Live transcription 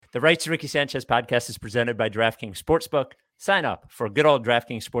The Rights to Ricky Sanchez podcast is presented by DraftKings Sportsbook. Sign up for good old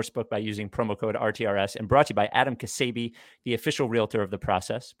DraftKings Sportsbook by using promo code RTRS, and brought to you by Adam Kasabi, the official realtor of the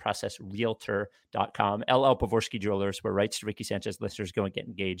process, processrealtor.com, LL Pavorsky Jewelers, where Rights to Ricky Sanchez listeners go and get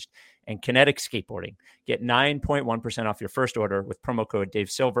engaged, and Kinetic Skateboarding. Get 9.1% off your first order with promo code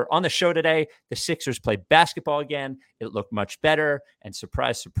Dave Silver. On the show today, the Sixers played basketball again. It looked much better, and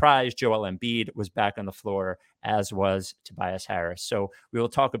surprise, surprise, Joel Embiid was back on the floor, as was Tobias Harris. So we will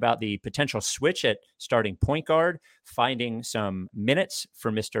talk about the potential switch at starting point guard, finding some minutes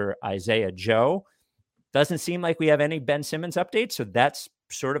for Mr. Isaiah Joe. Doesn't seem like we have any Ben Simmons updates, so that's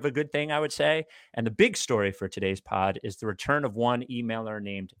sort of a good thing, I would say. And the big story for today's pod is the return of one emailer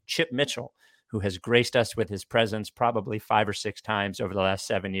named Chip Mitchell, who has graced us with his presence probably 5 or 6 times over the last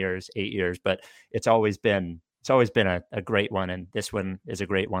 7 years, 8 years, but it's always been a great one, and this one is a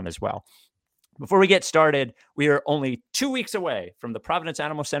great one as well. Before we get started, we are only 2 weeks away from the Providence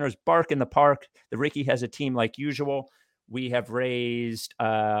Animal Center's Bark in the Park. The Ricky has a team like usual. We have raised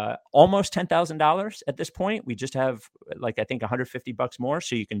almost $10,000 at this point. We just have I think $150 more,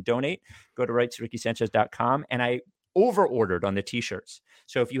 so you can donate. Go to rightsrickysanchez.com. And I over-ordered on the t-shirts.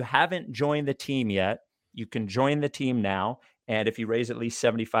 So if you haven't joined the team yet, you can join the team now. And if you raise at least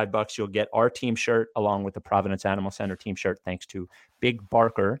 $75, you'll get our team shirt along with the Providence Animal Center team shirt, thanks to Big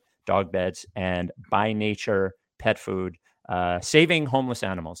Barker Dog Beds and By Nature Pet Food, saving homeless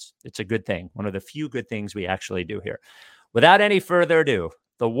animals. It's a good thing. One of the few good things we actually do here. Without any further ado,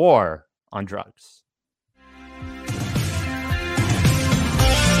 the war on drugs.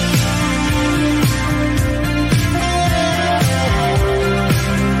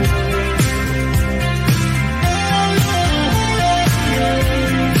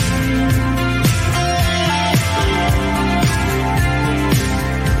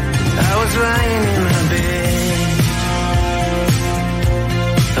 I was lying in my bed,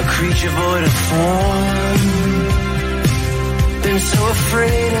 a creature void of form. Been so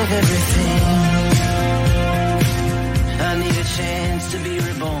afraid of everything. I need a chance to be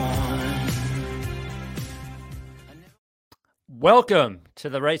reborn. Welcome to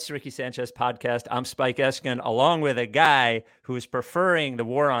the Rights to Ricky Sanchez podcast. I'm Spike Eskin, along with a guy who is preferring the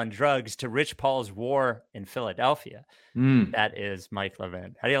war on drugs to Rich Paul's war in Philadelphia. That is Mike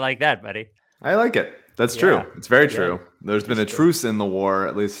Levin. How do you like that, buddy? I like it. That's true. It's very true. There's been a truce in the war,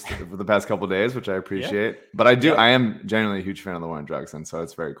 at least for the past couple of days, which I appreciate. But I am genuinely a huge fan of the war on drugs, and so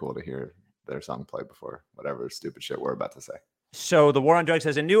it's very cool to hear their song play before whatever stupid shit we're about to say. So the War on Drugs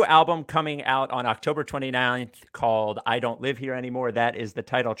has a new album coming out on October 29th called I Don't Live Here Anymore. That is the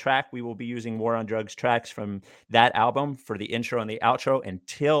title track. We will be using War on Drugs tracks from that album for the intro and the outro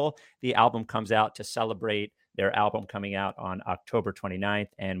until the album comes out to celebrate their album coming out on October 29th.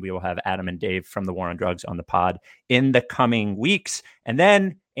 And we will have Adam and Dave from the War on Drugs on the pod in the coming weeks. And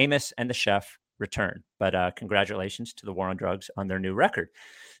then Amos and the Chef return. But congratulations to the War on Drugs on their new record.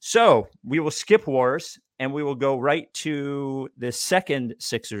 So we will skip wars and we will go right to the second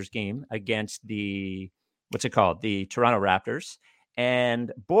Sixers game against the Toronto Raptors.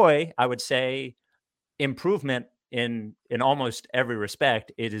 And boy, I would say improvement in almost every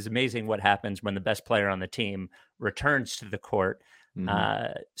respect. It is amazing what happens when the best player on the team returns to the court.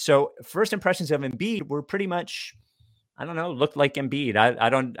 Mm-hmm. So first impressions of Embiid were pretty much, looked like Embiid. I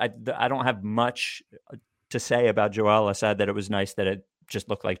don't have much to say about Joel aside that it was nice that it just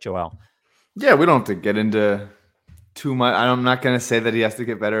looked like Joel. Yeah, we don't have to get into too much. I'm not going to say that he has to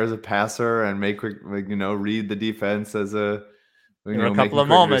get better as a passer and read the defense as a. There were a couple of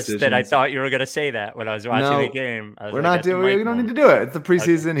moments that I thought you were going to say that when I was watching the game. We don't need to do it. It's the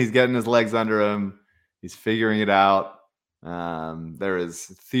preseason. Okay. He's getting his legs under him. He's figuring it out. There is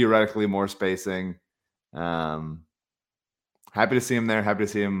theoretically more spacing. Happy to see him there. Happy to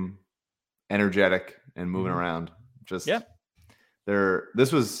see him energetic and moving around.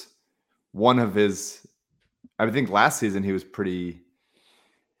 This was one of his. I think last season he was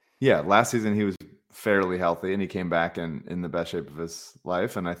fairly healthy, and he came back in the best shape of his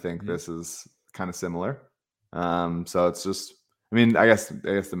life. And I think this is kind of similar. So it's just, I guess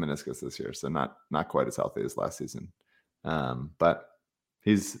the meniscus this year, so not quite as healthy as last season. But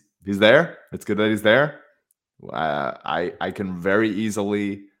he's there. It's good that he's there. I can very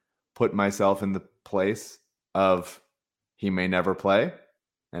easily put myself in the place of he may never play,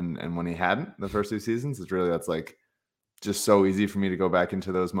 and when he hadn't the first 2 seasons, that's like just so easy for me to go back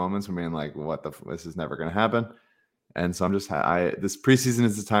into those moments from being like, this is never going to happen. And so I'm just, this preseason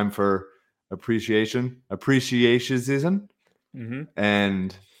is the time for appreciation season. Mm-hmm.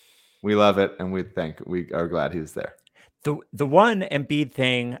 And we love it. And we are glad he was there. The one Embiid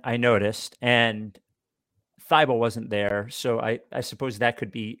thing I noticed, and Thibault wasn't there, so I suppose that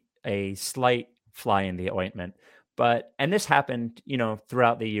could be a slight fly in the ointment. And this happened,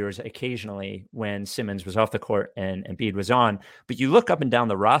 throughout the years occasionally when Simmons was off the court and Embiid was on. But you look up and down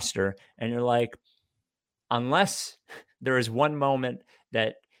the roster and you're like, unless there is one moment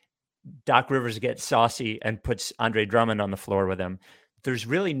that Doc Rivers gets saucy and puts Andre Drummond on the floor with him, there's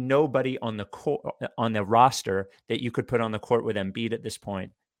really nobody on the roster that you could put on the court with Embiid at this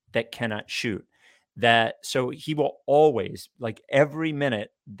point that cannot shoot. So he will always, like every minute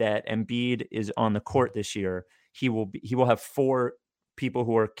that Embiid is on the court this year, he will have 4 people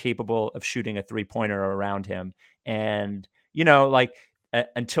who are capable of shooting a 3-pointer around him. And,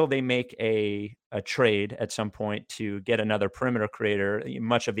 until they make a trade at some point to get another perimeter creator,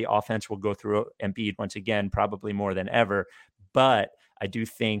 much of the offense will go through Embiid once again, probably more than ever. But I do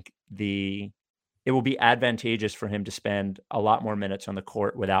think it will be advantageous for him to spend a lot more minutes on the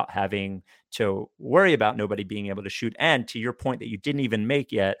court without having to worry about nobody being able to shoot. And to your point that you didn't even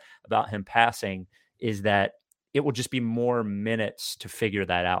make yet about him passing, is that it will just be more minutes to figure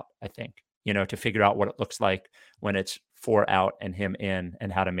that out, I think, to figure out what it looks like when it's 4 out and him in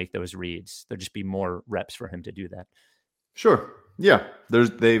and how to make those reads. There'll just be more reps for him to do that. Sure. Yeah.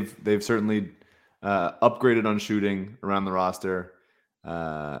 They've certainly upgraded on shooting around the roster.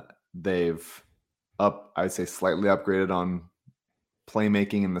 They've I'd say slightly upgraded on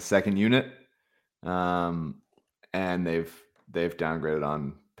playmaking in the second unit. And they've downgraded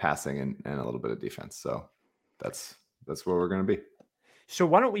on passing and a little bit of defense. So that's where we're going to be. So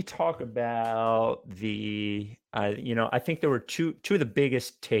why don't we talk about I think there were two of the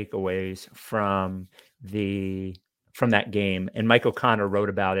biggest takeaways from that game, and Mike O'Connor wrote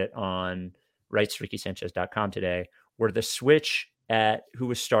about it on RightsRickySanchez.com today, were the switch at who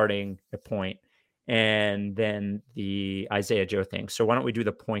was starting at point, and then the Isaiah Joe thing. So why don't we do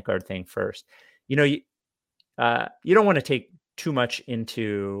the point guard thing first? You don't want to take too much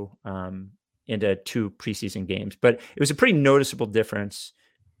into 2 preseason games, but it was a pretty noticeable difference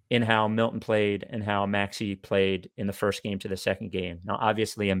in how Milton played and how Maxey played in the first game to the second game. Now,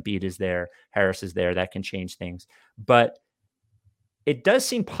 obviously Embiid is there, Harris is there, that can change things, but it does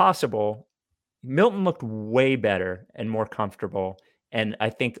seem possible. Milton looked way better and more comfortable, and I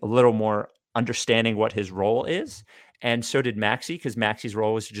think a little more understanding what his role is. And so did Maxey, because Maxey's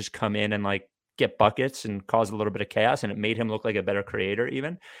role was to just come in and get buckets and cause a little bit of chaos, and it made him look like a better creator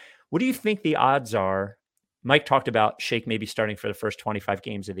even. What do you think the odds are? Mike talked about Shake maybe starting for the first 25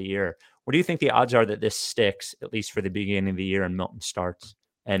 games of the year. What do you think the odds are that this sticks, at least for the beginning of the year, and Milton starts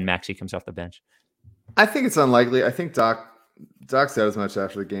and Maxey comes off the bench? I think it's unlikely. I think Doc said as much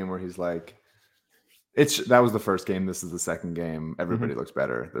after the game where he's like, that was the first game. This is the second game. Everybody looks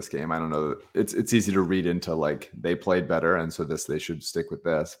better this game. I don't know. It's easy to read into they played better, and so they should stick with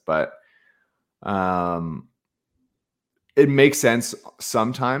this. But it makes sense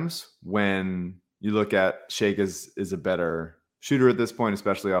sometimes when you look at Shake is a better shooter at this point,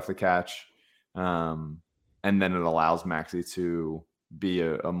 especially off the catch. And then it allows Maxey to be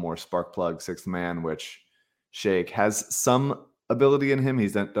a more spark plug sixth man, which Shake has some ability in him.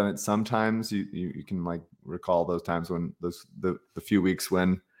 He's done it sometimes. You can recall those times when the few weeks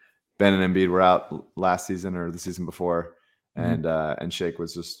when Ben and Embiid were out last season or the season before, and Shake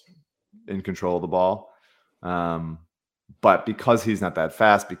was just in control of the ball. But because he's not that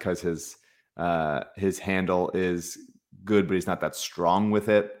fast, because his handle is good, but he's not that strong with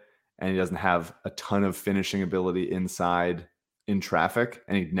it, and he doesn't have a ton of finishing ability inside in traffic,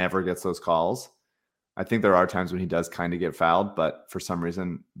 and he never gets those calls. I think there are times when he does kind of get fouled, but for some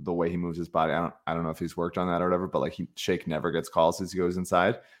reason, the way he moves his body, I don't know if he's worked on that or whatever, but Shake never gets calls as he goes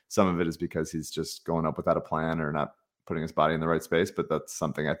inside. Some of it is because he's just going up without a plan or not putting his body in the right space, but that's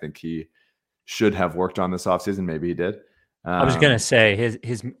something I think he should have worked on this offseason. Maybe he did. I was going to say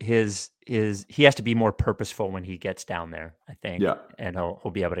he has to be more purposeful when he gets down there, I think. Yeah. And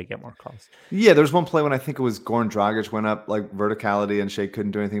he'll be able to get more calls. Yeah. There's one play when I think it was Goran Dragic went up verticality and Shake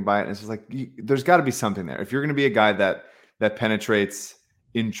couldn't do anything by it. And it's just there's got to be something there. If you're going to be a guy that penetrates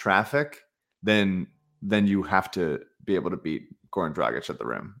in traffic, then you have to be able to beat Goran Dragic at the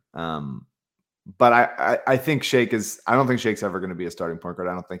rim. But I think I don't think Shake's ever going to be a starting point guard.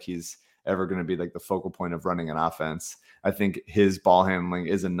 I don't think he's ever going to be the focal point of running an offense. I think his ball handling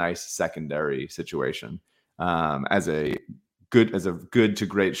is a nice secondary situation as a good to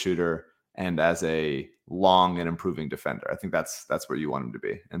great shooter and as a long and improving defender. I think that's where you want him to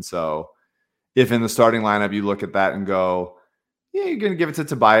be. And so if in the starting lineup you look at that and go, yeah, you're going to give it to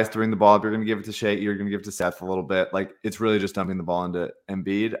Tobias to bring the ball up, you're going to give it to Shake, you're going to give it to Seth a little bit. It's really just dumping the ball into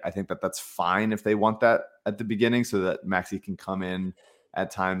Embiid. I think that's fine if they want that at the beginning so that Maxey can come in at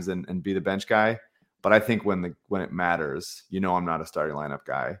times and be the bench guy. But I think when it matters, I'm not a starting lineup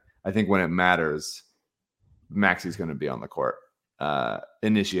guy. I think when it matters, Maxi's going to be on the court,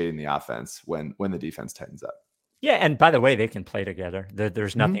 initiating the offense when the defense tightens up. Yeah, and by the way, they can play together.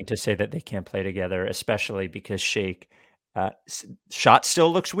 There's nothing to say that they can't play together, especially because Shake shot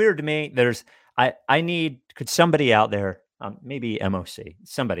still looks weird to me. Could somebody out there, maybe MOC,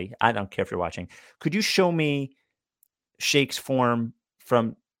 somebody, I don't care if you're watching, could you show me Shake's form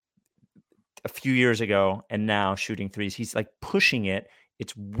from a few years ago and now shooting threes? He's like pushing it.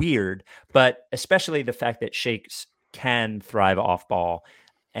 It's weird, but especially the fact that Shakes can thrive off ball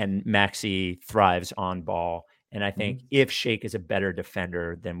and Maxi thrives on ball. And I think if Shake is a better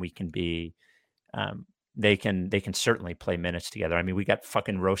defender than we can be, they can certainly play minutes together. I mean, we got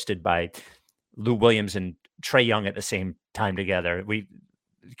fucking roasted by Lou Williams and Trae Young at the same time together. We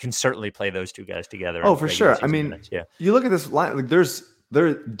can certainly play those two guys together. Oh, for sure. I mean, minutes. Yeah. You look at this line, like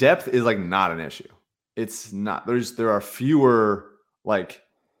their depth is like not an issue. It's not. There are fewer like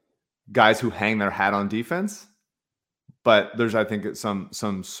guys who hang their hat on defense, but there's, I think, some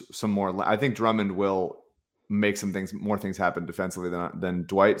more. I think Drummond will make more things happen defensively than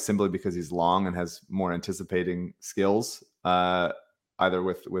Dwight, simply because he's long and has more anticipating skills, either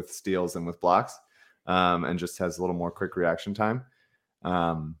with steals and with blocks, and just has a little more quick reaction time.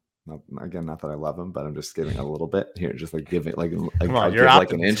 Again, not that I love him, but I'm just giving a little bit here, just like giving like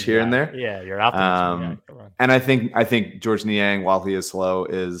an inch here and there. Yeah, you're optimism. And I think George Niang, while he is slow,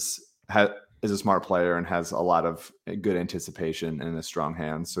 is a smart player and has a lot of good anticipation and a strong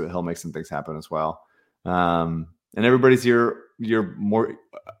hand, so he'll make some things happen as well. And everybody's more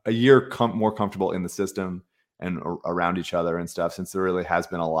comfortable in the system and around each other and stuff, since there really has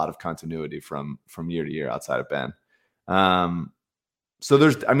been a lot of continuity from year to year outside of Ben. So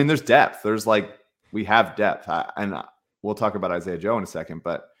there's depth. We have depth, and we'll talk about Isaiah Joe in a second,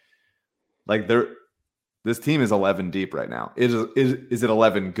 but like this team is 11 deep right now. Is it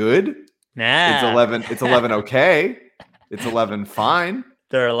 11 good? Nah. It's 11 okay. It's 11 fine.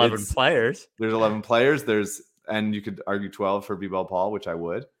 There are 11 players. There's 11 players. And you could argue 12 for B-Ball Paul, which I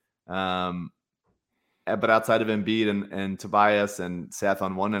would. But outside of Embiid and Tobias and Seth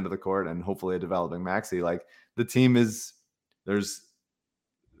on one end of the court, and hopefully a developing Maxi, like the team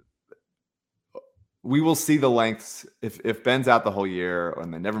we will see the lengths. If Ben's out the whole year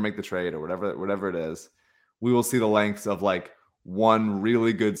and they never make the trade or whatever it is, we will see the lengths of like one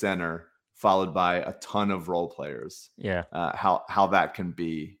really good center followed by a ton of role players. Yeah. How that can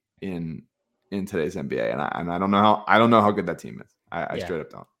be in today's NBA. And I don't know how good that team is. I straight up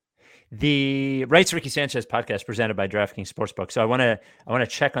don't. The Rights Ricky Sanchez podcast presented by DraftKings Sportsbook. So I want to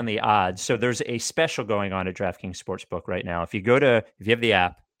check on the odds. So there's a special going on at DraftKings Sportsbook right now. If you have the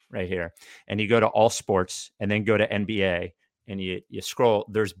app right here and you go to all sports and then go to NBA and you scroll,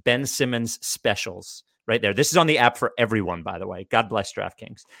 there's Ben Simmons specials right there. This is on the app for everyone, by the way. God bless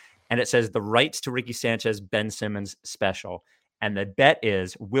DraftKings. And it says the rights to Ricky Sanchez, Ben Simmons special. And the bet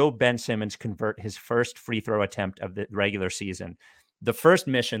is, will Ben Simmons convert his first free throw attempt of the regular season? The first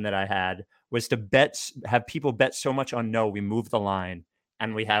mission that I had was to have people bet so much on no, we move the line,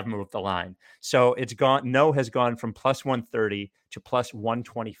 and we have moved the line. So it's gone. No has gone from plus 130 to plus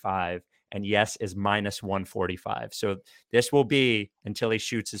 125, and yes is minus 145. So this will be until he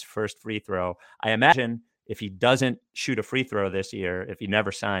shoots his first free throw. I imagine if he doesn't shoot a free throw this year, if he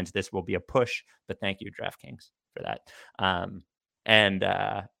never signs, this will be a push. But thank you, DraftKings, for that.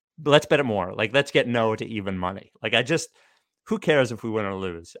 Let's bet it more. Like, let's get no to even money. Like, who cares if we win or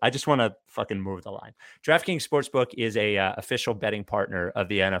lose? I just want to fucking move the line. DraftKings Sportsbook is a official betting partner of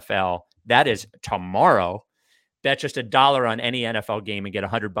the NFL. That is tomorrow. Bet just $1 on any NFL game and get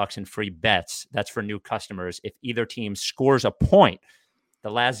 $100 in free bets. That's for new customers. If either team scores a point, the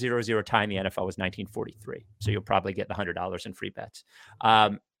last 0-0 tie in the NFL was 1943. So you'll probably get the $100 in free bets.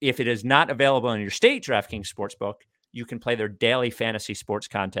 If it is not available in your state, DraftKings Sportsbook, you can play their daily fantasy sports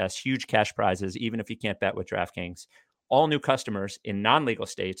contests, huge cash prizes, even if you can't bet with DraftKings. All new customers in non-legal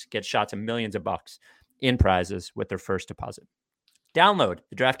states get shots of millions of bucks in prizes with their first deposit. Download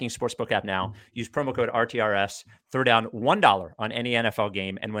the DraftKings Sportsbook app now. Use promo code RTRS. Throw down $1 on any NFL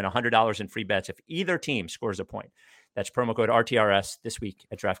game and win $100 in free bets if either team scores a point. That's promo code RTRS this week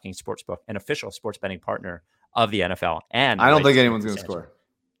at DraftKings Sportsbook, an official sports betting partner of the NFL. And I don't think anyone's going to score.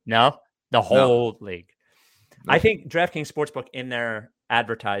 No? The whole league. No. I think DraftKings Sportsbook, in their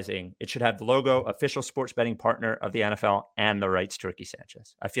advertising, it should have the logo, official sports betting partner of the NFL, and the rights to Ricky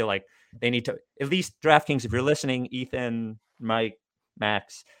Sanchez. I feel like they need to, at least DraftKings, if you're listening, Ethan, Mike,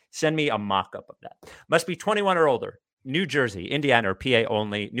 Max, send me a mock-up of that. Must be 21 or older. New Jersey, Indiana, or PA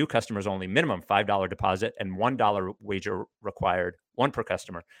only. New customers only. Minimum $5 deposit and $1 wager required. One per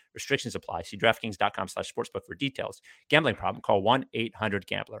customer. Restrictions apply. See DraftKings.com/sportsbook for details. Gambling problem? Call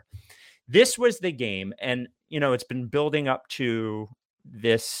 1-800-GAMBLER. This was the game, and it's been building up to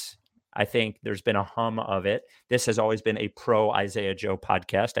this. I think there's been a hum of it. This has always been a pro Isaiah Joe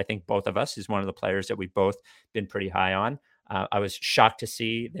podcast. I think both of us is one of the players that we've both been pretty high on. I was shocked to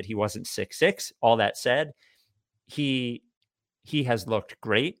see that he wasn't 6'6". All that said, he has looked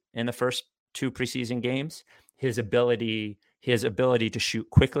great in the first 2 preseason games. His ability to shoot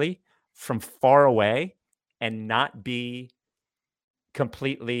quickly from far away and not be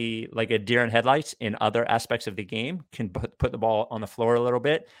completely like a deer in headlights in other aspects of the game, can put the ball on the floor a little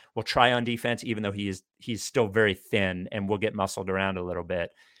bit. We'll try on defense, even though he's still very thin and will get muscled around a little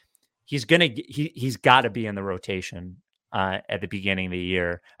bit. He's got to be in the rotation at the beginning of the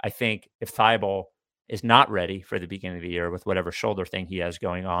year. I think if Thibault is not ready for the beginning of the year with whatever shoulder thing he has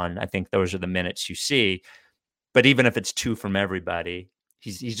going on, I think those are the minutes you see. But even if it's 2 from everybody,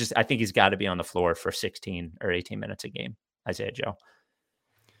 I think he's got to be on the floor for 16 or 18 minutes a game, Isaiah Joe.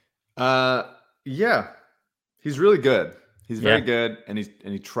 Yeah, he's really good. He's very good, and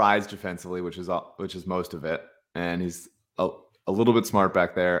he tries defensively, which is most of it. And he's a little bit smart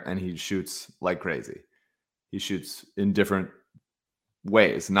back there, and he shoots like crazy. He shoots in different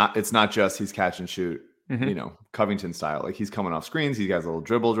ways. It's not just he's catch and shoot, Covington style. Like, he's coming off screens. He has a little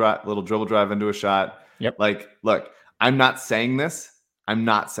dribble drive into a shot. Yep. Like, look, I'm not saying this. I'm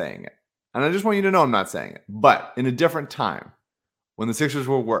not saying it. And I just want you to know I'm not saying it. But in a different time, when the Sixers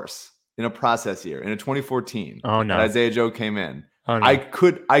were worse, in a process year, in a 2014, Isaiah Joe came in, I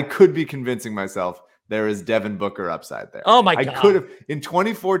could be convincing myself there is Devin Booker upside there. Oh my God. I could have, in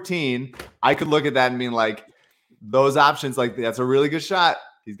 2014, I could look at that and be like, those options, like, that's a really good shot.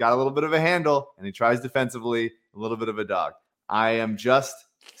 He's got a little bit of a handle, and he tries defensively, a little bit of a dog. I am just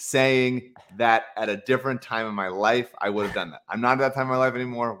saying that at a different time in my life, I would have done that. I'm not at that time in my life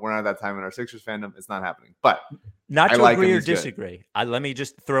anymore. We're not at that time in our Sixers fandom. It's not happening. But not to agree or disagree. Let me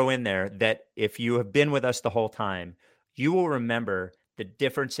just throw in there that if you have been with us the whole time, you will remember the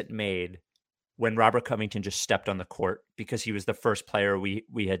difference it made when Robert Covington just stepped on the court, because he was the first player we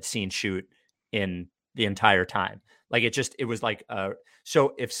had seen shoot in the entire time. Like, it was like,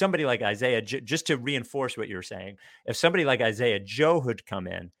 so if somebody like Isaiah, just to reinforce what you're saying, if somebody like Isaiah Joe had come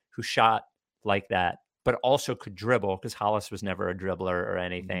in who shot like that, but also could dribble, because Hollis was never a dribbler or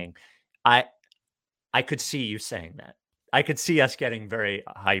anything, I could see you saying that. I could see us getting very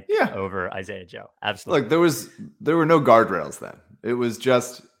hyped over Isaiah Joe. Absolutely. Look, there were no guardrails then. It was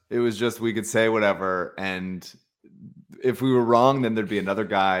just we could say whatever, and if we were wrong, then there'd be another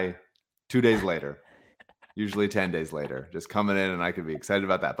guy 2 days later, usually 10 days later, just coming in, and I could be excited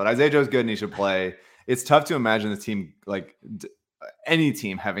about that. But Isaiah Joe's good, and he should play. It's tough to imagine the team, like any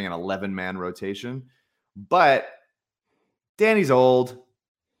team, having an 11-man rotation. But Danny's old.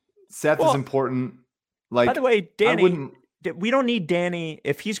 Seth is important. Like, by the way, Danny, we don't need Danny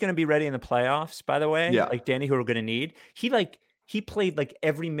if he's going to be ready in the playoffs. By the way, like Danny, who we're going to need, he played like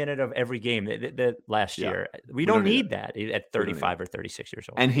every minute of every game that last year. We don't need that at 35 or 36 years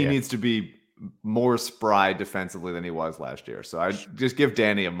old. And he needs to be more spry defensively than he was last year. So I just give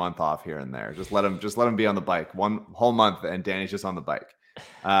Danny a month off here and there. Just let him be on the bike one whole month, and Danny's just on the bike.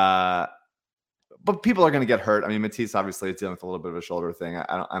 But people are going to get hurt. I mean, Matisse obviously is dealing with a little bit of a shoulder thing.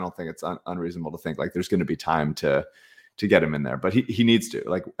 I don't think it's unreasonable to think like there's going to be time to get him in there, but he needs to,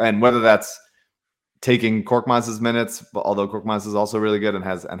 like, and whether that's taking Korkmaz's minutes, but although Korkmaz is also really good and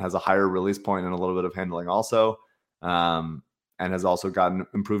has a higher release point and a little bit of handling also, and has also gotten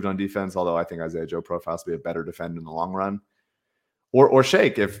improved on defense. Although I think Isaiah Joe profiles to be a better defender in the long run. Or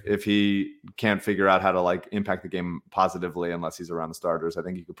Shake if he can't figure out how to like impact the game positively unless he's around the starters. I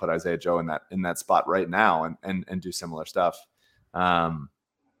think you could put Isaiah Joe in that spot right now and do similar stuff.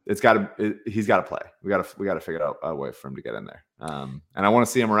 He's got to play. We got to figure out a way for him to get in there. And I want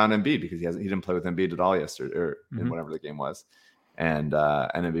to see him around Embiid, because he didn't play with Embiid at all yesterday or in whatever the game was, and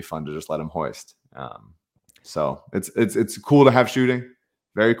it'd be fun to just let him hoist. So it's cool to have shooting,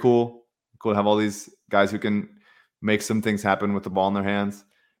 very cool to have all these guys who can make some things happen with the ball in their hands.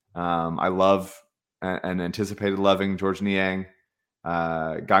 I love and anticipated loving George Niang.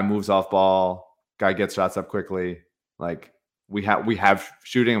 Guy moves off ball. Guy gets shots up quickly. Like, we have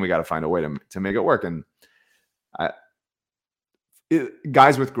shooting, and we got to find a way to make it work. And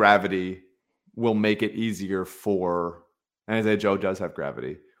guys with gravity will make it easier for, and Isaiah Joe does have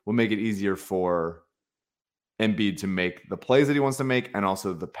gravity, will make it easier for Embiid to make the plays that he wants to make and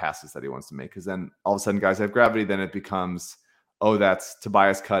also the passes that he wants to make. Because then all of a sudden guys have gravity, then it becomes, oh, that's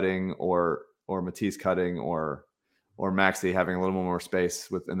Tobias cutting or Matisse cutting or Maxey having a little more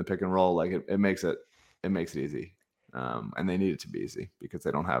space within the pick and roll. Like, it makes it easy. And they need it to be easy because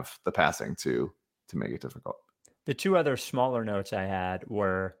they don't have the passing to make it difficult. The two other smaller notes I had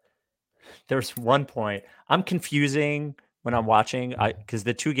were, there's one point I'm confusing when I'm watching, because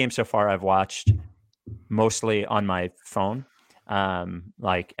the two games so far I've watched mostly on my phone,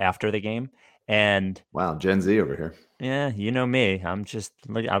 like after the game. And wow, Gen Z over here. Yeah, you know me. I was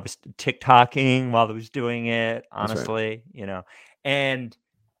TikToking while I was doing it, honestly, right. And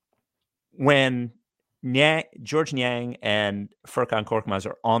when George Niang and Furkan Korkmaz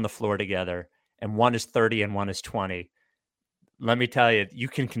are on the floor together, and one is 30 and one is 20, let me tell you, you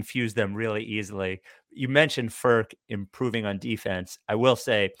can confuse them really easily. You mentioned Furk improving on defense. I will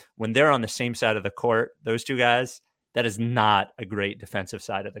say, when they're on the same side of the court, those two guys, that is not a great defensive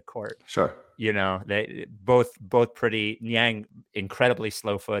side of the court. Sure. They both pretty, Niang incredibly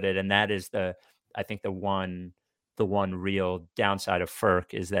slow-footed, and that is I think the one real downside of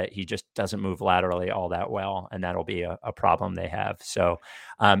Furk is that he just doesn't move laterally all that well, and that'll be a problem they have. So,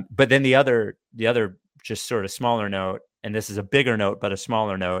 but then the other just sort of smaller note, and this is a bigger note, but a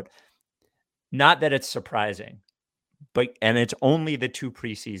smaller note, not that it's surprising, and it's only the 2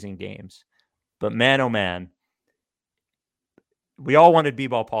 preseason games, but man, oh man, we all wanted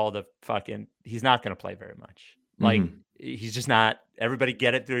B-Ball Paul to he's not going to play very much. Like, he's just not. Everybody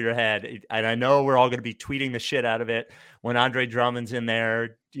get it through your head. And I know we're all going to be tweeting the shit out of it when Andre Drummond's in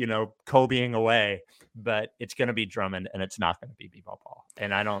there, Kobeing away, but it's going to be Drummond and it's not going to be B-Ball Paul.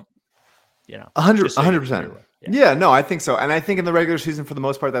 And I don't, 100%. Yeah, no, I think so. And I think in the regular season, for the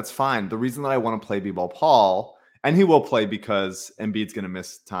most part, that's fine. The reason that I want to play B-Ball Paul, and he will play because Embiid's going to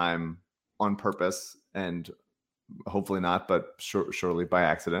miss time on purpose and hopefully not, but surely by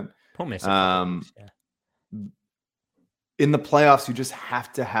accident. In the playoffs, you just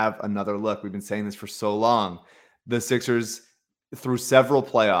have to have another look. We've been saying this for so long. The Sixers, through several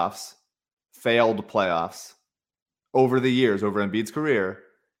failed playoffs, over the years, over Embiid's career,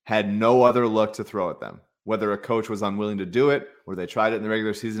 had no other look to throw at them. Whether a coach was unwilling to do it, or they tried it in the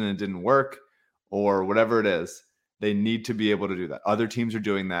regular season and it didn't work, or whatever it is, they need to be able to do that. Other teams are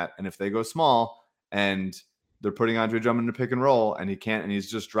doing that, and if they go small and they're putting Andre Drummond in a pick and roll, and he can't, and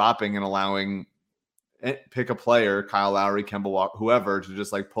he's just dropping and allowing pick a player, Kyle Lowry, Kemba Walker, whoever, to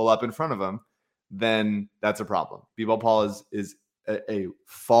just like pull up in front of him, then that's a problem. B-Ball Paul is a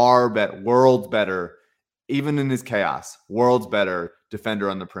far better, worlds better, even in his chaos, worlds better defender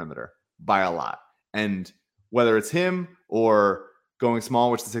on the perimeter by a lot. And whether it's him or going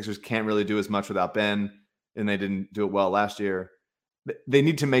small, which the Sixers can't really do as much without Ben, and they didn't do it well last year, they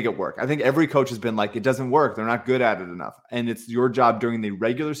need to make it work. I think every coach has been like, it doesn't work. They're not good at it enough. And it's your job during the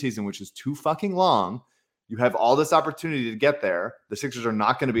regular season, which is too fucking long. You have all this opportunity to get there. The Sixers are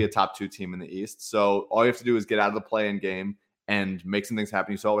not going to be a top 2 team in the East. So all you have to do is get out of the play-in game and make some things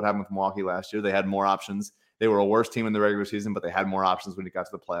happen. You saw what happened with Milwaukee last year. They had more options. They were a worse team in the regular season, but they had more options when it got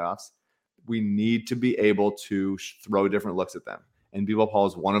to the playoffs. We need to be able to throw different looks at them. And B-Ball Paul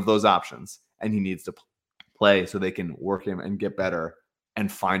is one of those options, and he needs to play so they can work him and get better and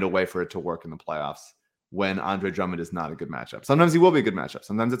find a way for it to work in the playoffs when Andre Drummond is not a good matchup. Sometimes he will be a good matchup.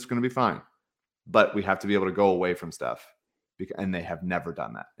 Sometimes it's going to be fine. But we have to be able to go away from stuff. And they have never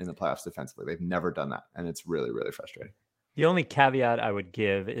done that in the playoffs defensively. They've never done that. And it's really, really frustrating. The only caveat I would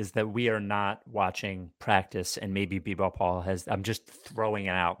give is that we are not watching practice, and maybe B-Ball Paul I'm just throwing it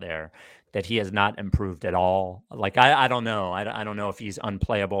out there, that he has not improved at all. Like, I don't know. I don't know if he's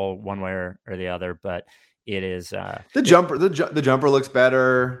unplayable one way or the other, but it is. The jumper looks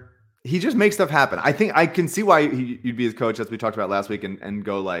better. He just makes stuff happen. I think I can see why you'd be his coach, as we talked about last week, and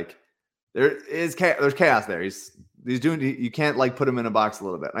go like, there's chaos there. He's doing, you can't like put him in a box a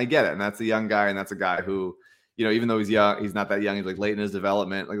little bit. And I get it. And that's a young guy. And that's a guy who, even though he's young, he's not that young. He's like late in his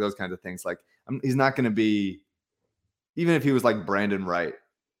development, like those kinds of things. Like he's not going to be, even if he was like Brandon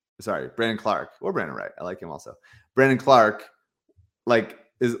Clark or Brandon Wright. I like him also. Brandon Clark, like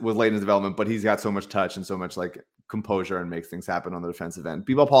was late in his development, but he's got so much touch and so much like composure and makes things happen on the defensive end.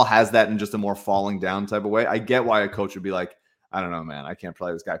 B-Ball Paul has that in just a more falling down type of way. I get why a coach would be like, I don't know, man, I can't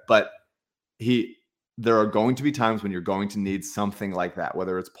play this guy. But there are going to be times when you're going to need something like that,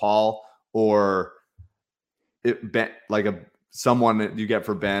 whether it's Paul or someone that you get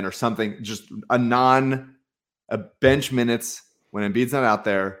for Ben or something, just a bench minutes when Embiid's not out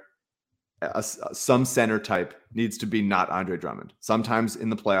there. Some center type needs to be not Andre Drummond. Sometimes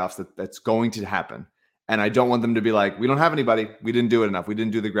in the playoffs that's going to happen. And I don't want them to be like, we don't have anybody. We didn't do it enough. We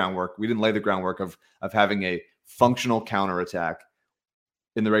didn't do the groundwork. We didn't lay the groundwork of having a functional counterattack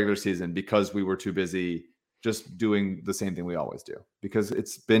in the regular season because we were too busy just doing the same thing we always do, because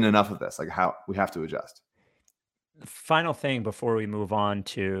it's been enough of this. Like, how we have to adjust. Final thing before we move on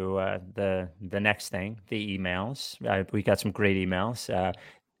to the next thing, the emails. We got some great emails.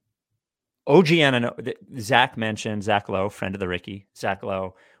 OG and Zach Lowe, friend of the Ricky, Zach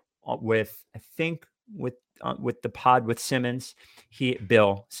Lowe, with I think with the pod with Simmons,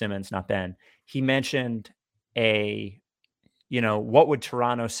 Bill Simmons, not Ben. He mentioned what would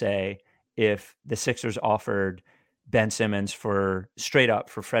Toronto say if the Sixers offered Ben Simmons for straight up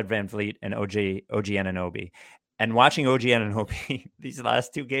for Fred VanVleet and OG Anunoby. And watching OG Anunoby these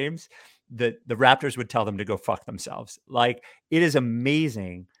last two games, the Raptors would tell them to go fuck themselves. Like, it is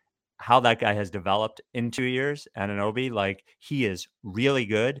amazing how that guy has developed in 2 years. Anunoby, like, he is really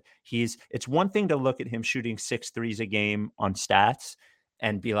good. It's one thing to look at him shooting 6 threes a game on stats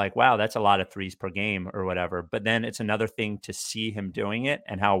and be like, wow, that's a lot of threes per game or whatever. But then it's another thing to see him doing it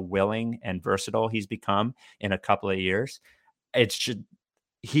and how willing and versatile he's become in a couple of years. It's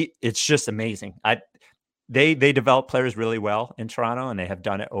just amazing. They develop players really well in Toronto, and they have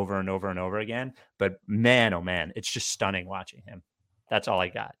done it over and over and over again. But man, oh man, it's just stunning watching him. That's all I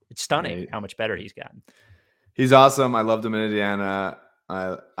got. It's stunning how much better he's gotten. He's awesome. I loved him in Indiana.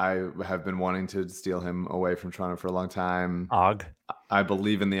 I have been wanting to steal him away from Toronto for a long time. I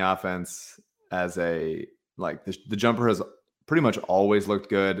believe in the offense as the jumper has pretty much always looked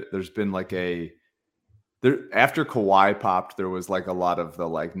good. There's been after Kawhi popped, there was like a lot of the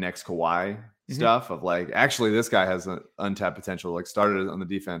like next Kawhi stuff of like, actually this guy has an untapped potential, like started on the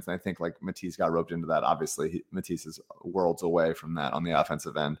defense. And I think like Matisse got roped into that. Obviously Matisse is worlds away from that on the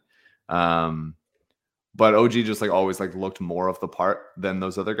offensive end. But OG just like always like looked more of the part than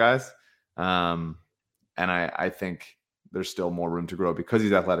those other guys. And I think there's still more room to grow because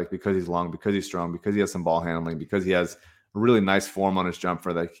he's athletic, because he's long, because he's strong, because he has some ball handling, because he has a really nice form on his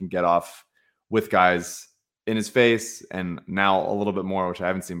jumper that can get off with guys in his face, and now a little bit more, which I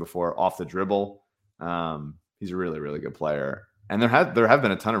haven't seen before, off the dribble. He's a really, really good player. And there have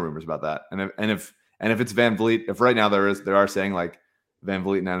been a ton of rumors about that. And if it's VanVleet, if right now there are saying like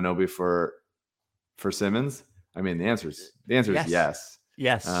VanVleet and Anunoby for Simmons, I mean the answer is yes.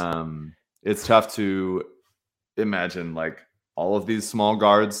 Yes. It's tough to imagine like all of these small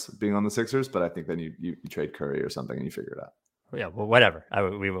guards being on the Sixers, but I think then you trade Curry or something and you figure it out. Yeah, well, whatever.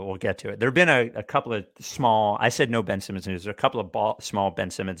 We'll get to it. There have been a couple of small, I said no Ben Simmons news. There are a couple of small Ben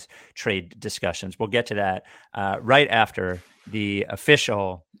Simmons trade discussions. We'll get to that right after the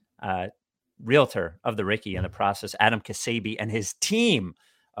official realtor of the Ricky in the process, Adam Kasabi, and his team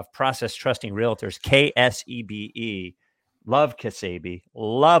of process trusting realtors, KSEBE. Love Kasabi.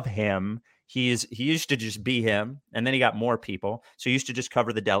 Love him. He used to just be him, and then he got more people. So he used to just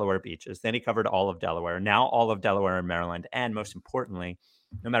cover the Delaware beaches. Then he covered all of Delaware. Now all of Delaware and Maryland. And most importantly,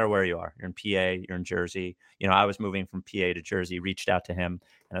 no matter where you are, you're in PA, you're in Jersey. I was moving from PA to Jersey, reached out to him,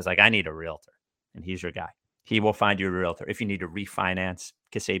 and I was like, I need a realtor. And he's your guy. He will find you a realtor. If you need to refinance,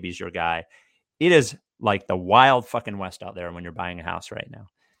 Kasabi's your guy. It is like the wild fucking West out there when you're buying a house right now.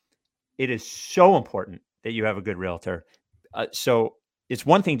 It is so important that you have a good realtor. So it's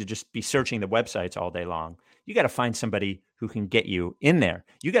one thing to just be searching the websites all day long. You got to find somebody who can get you in there.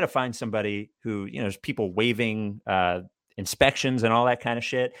 You got to find somebody who, there's people waiving inspections and all that kind of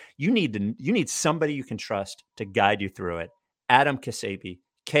shit. You need somebody you can trust to guide you through it. Adam Kasabi,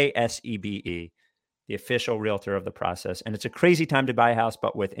 KSEBE, the official realtor of the process. And it's a crazy time to buy a house,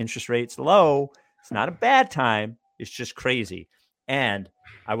 but with interest rates low, it's not a bad time. It's just crazy. And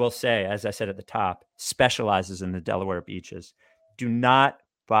I will say, as I said at the top, specializes in the Delaware beaches. Do not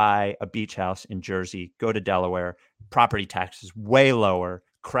buy a beach house in Jersey. Go to Delaware. Property taxes way lower.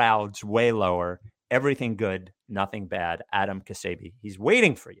 Crowds way lower. Everything good, nothing bad. Adam Kasabi. He's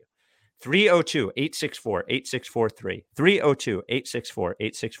waiting for you. 302-864-8643.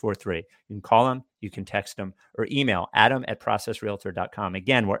 302-864-8643. You can call him. You can text him. Or email adam@processrealtor.com.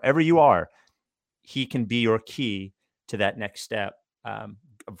 Again, wherever you are, he can be your key to that next step. A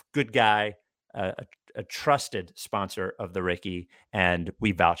good guy, a trusted sponsor of the Ricky, and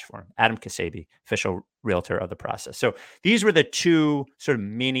we vouch for him. Adam Kasabi, official realtor of the process. So these were the two sort of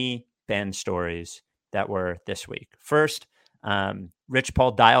mini Ben stories that were this week. First, Rich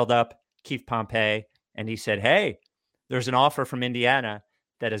Paul dialed up Keith Pompey, and he said, hey, there's an offer from Indiana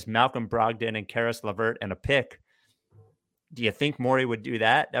that is Malcolm Brogdon and Karis LeVert and a pick. Do you think Morey would do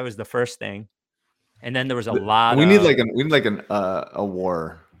that? That was the first thing. And then there was a lot. We need like a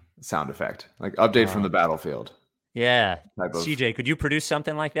war sound effect, like update from the battlefield. Yeah. CJ, could you produce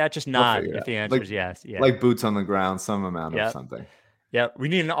something like that? Just nod if the answer is yes. Yeah. Like boots on the ground, some amount of something. Yeah. We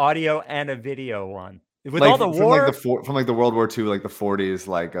need an audio and a video one. With all the war from the World War II, like the 40s,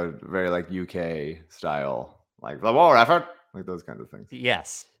 like a very like UK style, like the war effort, like those kinds of things.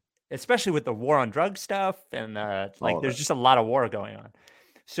 Yes. especially with the war on drug stuff. And there's just a lot of war going on.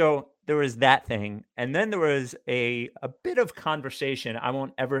 So there was that thing. And then there was a bit of conversation. I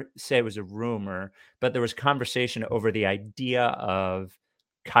won't ever say it was a rumor, but there was conversation over the idea of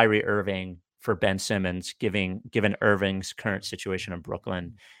Kyrie Irving for Ben Simmons, given Irving's current situation in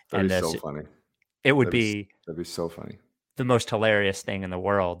Brooklyn. That'd be so funny. It would be so funny. The most hilarious thing in the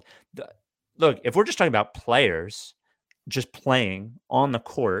world. Look, if we're just talking about players just playing on the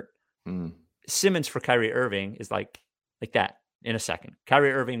court, Simmons for Kyrie Irving is like that in a second.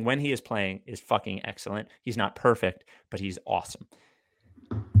 Kyrie Irving, when he is playing, is fucking excellent. He's not perfect, but he's awesome.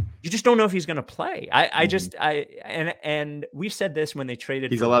 You just don't know if he's going to play. And we've said this when they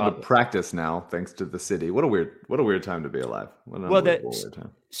traded. He's allowed to practice now, thanks to the city. What a weird time to be alive. Weird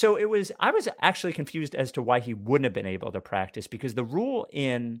time. So I was actually confused as to why he wouldn't have been able to practice, because the rule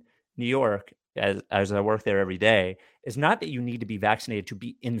in New York, as I work there every day, is not that you need to be vaccinated to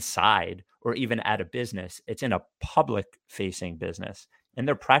be inside or even at a business. It's in a public facing business, and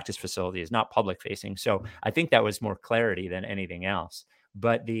their practice facility is not public facing. So I think that was more clarity than anything else.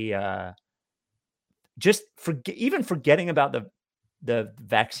 But forgetting about the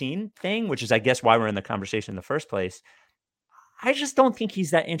vaccine thing, which is, I guess, why we're in the conversation in the first place, I just don't think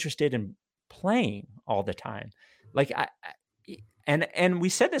he's that interested in playing all the time. And we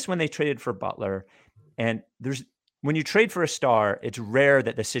said this when they traded for Butler, and when you trade for a star, it's rare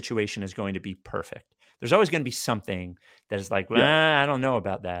that the situation is going to be perfect. There's always going to be something that is like, I don't know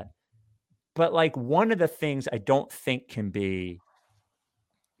about that. But one of the things I don't think can be,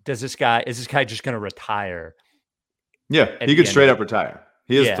 is this guy just going to retire? Yeah, he could straight up retire.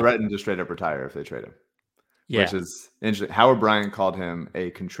 He has threatened to straight up retire if they trade him. Yeah. Which is interesting. Howard Bryant called him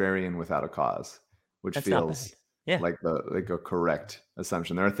a contrarian without a cause, which feels like a correct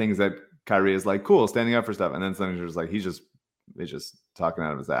assumption. There are things that Kyrie is like, cool, standing up for stuff, and then something just like he's just talking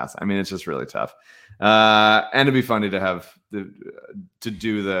out of his ass. I mean, it's just really tough. And it'd be funny to have to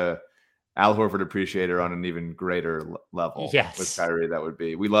do the Al Horford appreciator on an even greater level with Kyrie. That would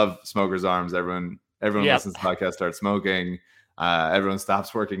be. We love smokers' arms. Everyone listens to the podcast, starts smoking. Everyone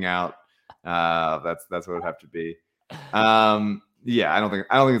stops working out. That's what it would have to be. I don't think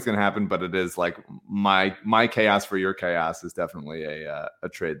it's going to happen, but it is like my chaos for your chaos is definitely a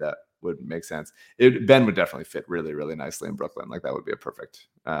trade that would make sense. Ben would definitely fit really, really nicely in Brooklyn. Like that would be a perfect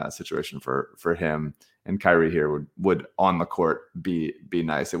situation for him. And Kyrie here would on the court be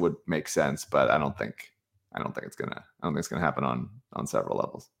nice. It would make sense, but I don't think it's gonna happen on several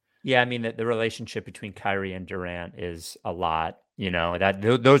levels. Yeah, I mean the relationship between Kyrie and Durant is a lot. That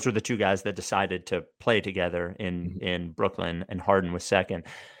those were the two guys that decided to play together in Brooklyn, and Harden was second.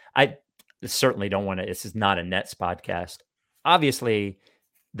 I certainly don't want to. This is not a Nets podcast. Obviously,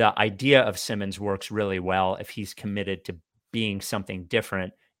 the idea of Simmons works really well if he's committed to being something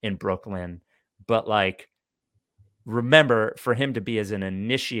different in Brooklyn. But remember, for him to be as an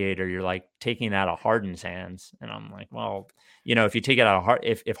initiator, you're taking it out of Harden's hands. And I'm like, well, if you take it out of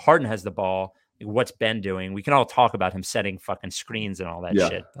Harden, if Harden has the ball, what's Ben doing? We can all talk about him setting fucking screens and all that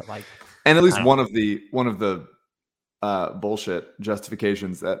shit. But and at least one of the bullshit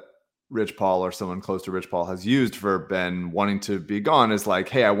justifications that Rich Paul or someone close to Rich Paul has used for Ben wanting to be gone is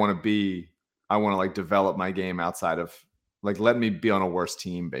hey, I want to develop my game outside of let me be on a worse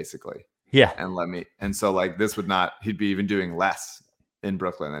team, basically. Yeah. And so this would not, he'd be even doing less in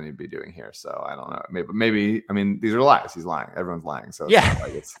Brooklyn than he'd be doing here. So I don't know. Maybe, I mean, these are lies. He's lying. Everyone's lying. So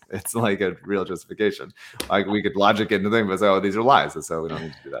it's like a real justification. We could logic into things, but these are lies. And so we don't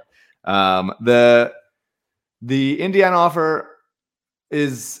need to do that. The Indiana offer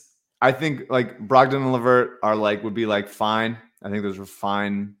is, I think Brogdon and LeVert are would be fine. I think those are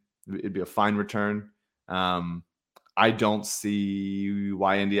fine. It'd be a fine return. I don't see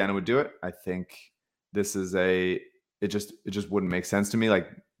why Indiana would do it. I think this is it just wouldn't make sense to me.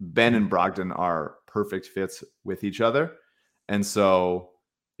 Ben and Brogdon are perfect fits with each other. And so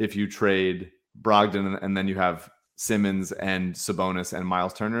if you trade Brogdon and then you have Simmons and Sabonis and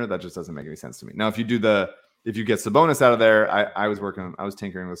Miles Turner, that just doesn't make any sense to me. Now, if you get Sabonis out of there, I was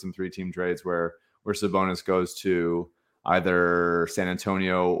tinkering with some 3-team trades where Sabonis goes to either San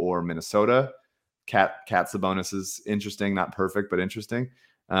Antonio or Minnesota. Cat Sabonis is interesting, not perfect, but interesting.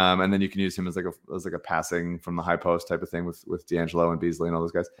 And then you can use him as a passing from the high post type of thing with D'Angelo and Beasley and all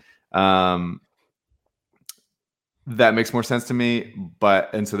those guys. That makes more sense to me.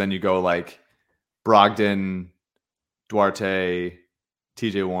 And so then you go Brogdon, Duarte,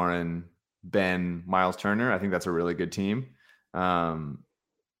 TJ Warren, Ben, Miles Turner. I think that's a really good team. But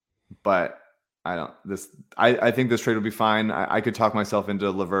I think this trade will be fine. I could talk myself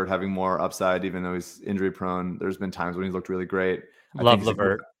into LeVert having more upside, even though he's injury prone. There's been times when he looked really great. Love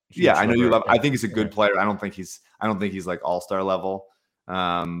LeVert. Yeah, I know you LeVert love. I fan. think he's a good player. I don't think he's like all-star level.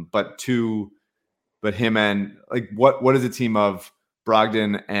 But him and like what is a team of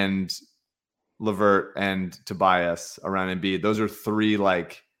Brogdon and LeVert and Tobias around Embiid? Those are three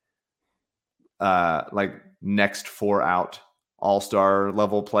like next four out all-star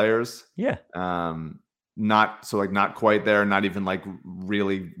level players. Yeah. Not quite there, not even like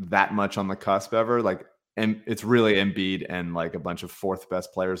really that much on the cusp ever. Like, and it's really Embiid and like a bunch of fourth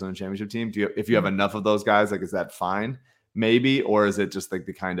best players on the championship team. If you have enough of those guys, like, is that fine? Maybe, or is it just like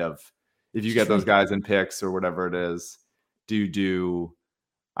the kind of, if you get those guys in picks or whatever it is,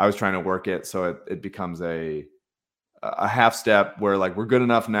 I was trying to work it so it becomes a half step where like we're good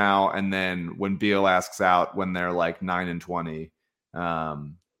enough now, and then when Beal asks out when they're like 9 and 20,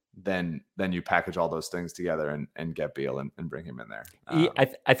 then you package all those things together and get Beal and bring him in there.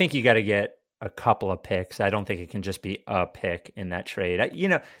 I think you got to get a couple of picks. I don't think it can just be a pick in that trade.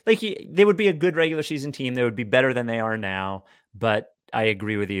 They would be a good regular season team. They would be better than they are now, but I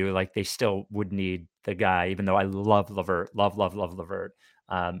agree with you. Like, they still would need the guy, even though I love LeVert, love LeVert.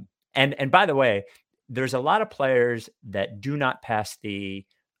 And by the way, there's a lot of players that do not pass the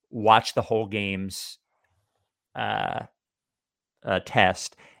watch the whole games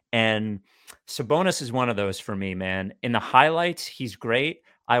test. And Sabonis is one of those for me, man. In the highlights, he's great.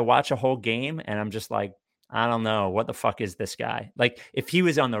 I watch a whole game and I'm just like, I don't know, what the fuck is this guy? Like, if he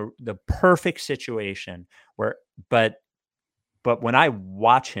was on the perfect situation but when I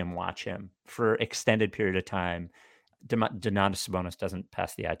watch him for extended period of time, Donatas Sabonis doesn't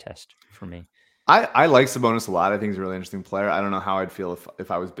pass the eye test for me. I like Sabonis a lot. I think he's a really interesting player. I don't know how I'd feel if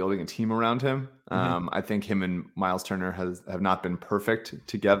I was building a team around him. I think him and Miles Turner have not been perfect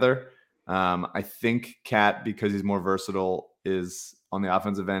together. I think Cat, because he's more versatile, is on the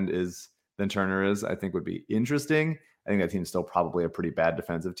offensive end than Turner is, I think would be interesting. I think that team's still probably a pretty bad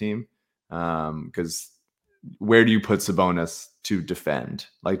defensive team. Because where do you put Sabonis to defend?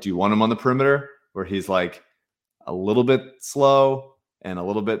 Like, do you want him on the perimeter where he's like a little bit slow and a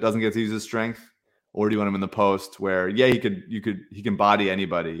little bit doesn't get to use his strength? Or do you want him in the post where, yeah, he can body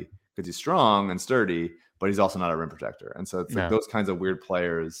anybody because he's strong and sturdy, but he's also not a rim protector. And so it's like those kinds of weird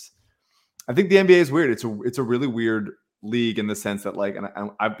players. I think the NBA is weird. It's a really weird league in the sense that, like, and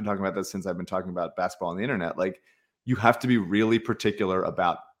I've been talking about this since I've been talking about basketball on the internet. Like, you have to be really particular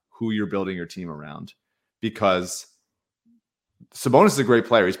about who you're building your team around, because Sabonis is a great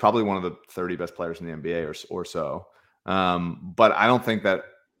player. He's probably one of the 30 best players in the NBA or so. But I don't think that,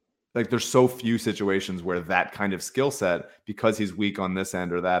 like, there's so few situations where that kind of skill set, because he's weak on this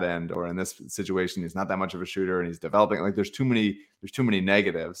end or that end, or in this situation, he's not that much of a shooter and he's developing. Like, there's too many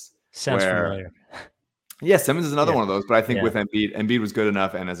negatives. Sounds familiar. Yeah, Simmons is another one of those. But I think with Embiid was good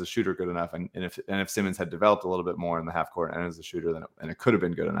enough, and as a shooter good enough, and if Simmons had developed a little bit more in the half court and as a shooter, then it could have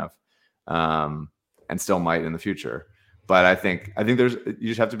been good enough, and still might in the future. But I think you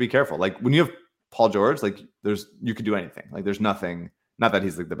just have to be careful. Like, when you have Paul George, like, you could do anything. Like, there's nothing. Not that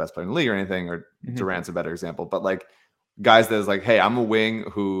he's like the best player in the league or anything, or Durant's a better example, but like guys that is like, hey, I'm a wing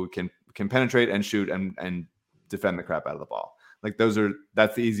who can penetrate and shoot and defend the crap out of the ball. Like,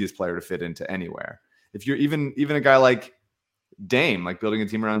 that's the easiest player to fit into anywhere. If you're even a guy like Dame, like building a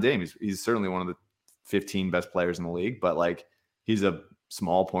team around Dame, he's certainly one of the 15 best players in the league, but like, he's a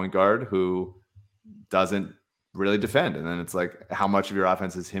small point guard who doesn't really defend. And then it's like, how much of your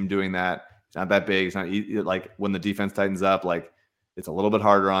offense is him doing that? It's not that big. It's not like when the defense tightens up, like, it's a little bit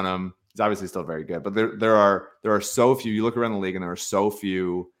harder on him. He's obviously still very good, but there are so few. You look around the league and there are so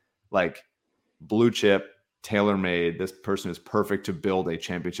few like blue chip, tailor-made. This person is perfect to build a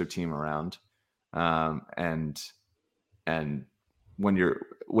championship team around. And when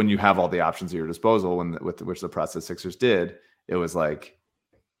you have all the options at your disposal, which the process Sixers did, it was like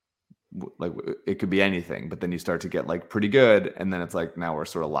it could be anything. But then you start to get like pretty good, and then it's like, now we're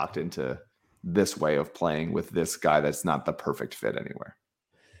sort of locked into this way of playing with this guy that's not the perfect fit anywhere.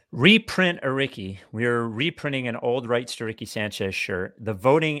 Reprint a Ricky. We're reprinting an old Rights to Ricky Sanchez shirt. The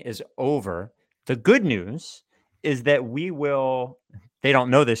voting is over. The good news is that they don't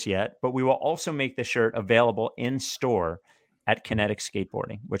know this yet, but we will also make the shirt available in store at Kinetic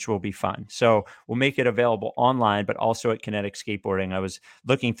Skateboarding, which will be fun. So we'll make it available online, but also at Kinetic Skateboarding. I was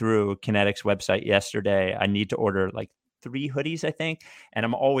looking through Kinetic's website yesterday. I need to order like 3 hoodies, I think. And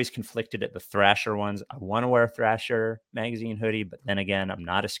I'm always conflicted at the Thrasher ones. I want to wear a Thrasher magazine hoodie, but then again, I'm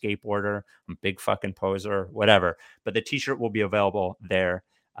not a skateboarder. I'm a big fucking poser, whatever. But the t-shirt will be available there.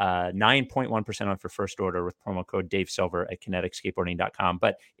 9.1% off for first order with promo code Dave Silver at kineticskateboarding.com.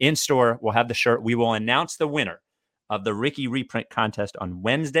 But in store, we'll have the shirt. We will announce the winner of the Ricky reprint contest on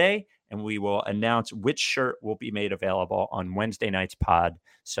Wednesday, and we will announce which shirt will be made available on Wednesday night's pod.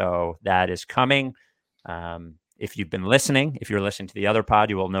 So that is coming. If you've been listening, if you're listening to the other pod,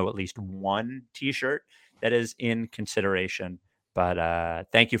 you will know at least one t-shirt that is in consideration. But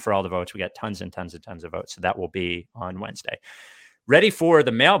thank you for all the votes. We got tons and tons and tons of votes. So that will be on Wednesday. Ready for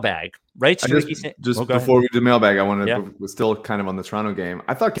the mailbag, right? Just before we do the mailbag, I wanted to, was still kind of on the Toronto game.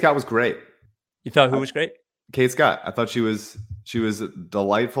 I thought Scott was great. You thought who was great? Kate Scott. I thought she was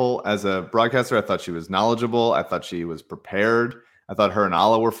delightful as a broadcaster. I thought she was knowledgeable. I thought she was prepared. I thought her and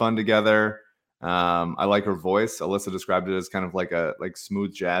Ala were fun together. I like her voice. Alyssa described it as kind of like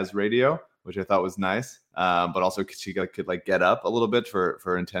smooth jazz radio, which I thought was nice. But also she could like get up a little bit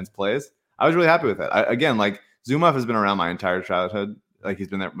for intense plays. I was really happy with it. Again, like Zumov has been around my entire childhood. Like he's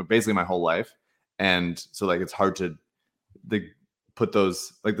been there basically my whole life. And so like it's hard to put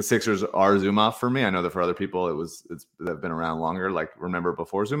those, like the Sixers are Zumov for me. I know that for other people they've been around longer, like remember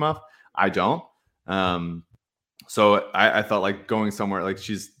before Zumov. I don't. So I thought like going somewhere, like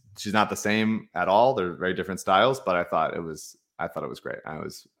she's not the same at all. They're very different styles, but I thought it was great. I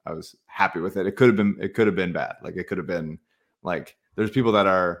was happy with it. It could have been bad. Like it could have been like there's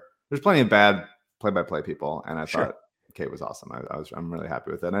plenty of bad play-by-play people, and I thought Kate was awesome. I'm really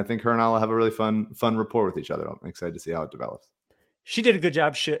happy with it, and I think her and Ala have a really fun rapport with each other. I'm excited to see how it develops. She did a good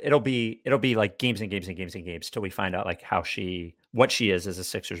job. It'll be like games and games and games and games till we find out like what she is as a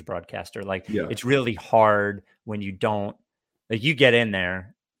Sixers broadcaster. Like it's really hard when you don't like you get in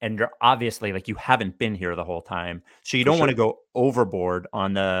there and you're obviously like you haven't been here the whole time, so you don't want to go overboard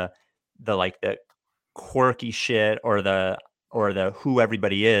on the like the quirky shit or the who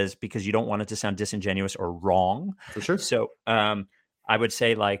everybody is, because you don't want it to sound disingenuous or wrong. For sure. So I would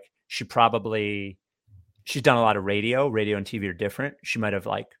say like she's done a lot of radio and TV are different. She might have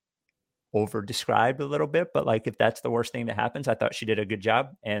like over described a little bit, but like if that's the worst thing that happens, I thought she did a good job.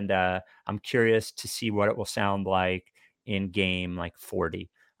 And I'm curious to see what it will sound like in game like 40.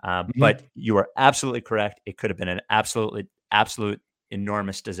 But you are absolutely correct. It could have been an absolute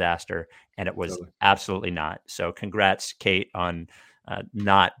enormous disaster, and it was absolutely not. So congrats, Kate, on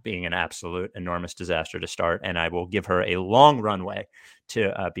not being an absolute enormous disaster to start, and I will give her a long runway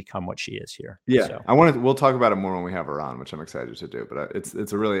to become what she is here. Yeah, so. We'll talk about it more when we have her on, which I'm excited to do. But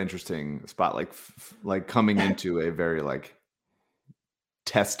it's a really interesting spot, like coming into a very like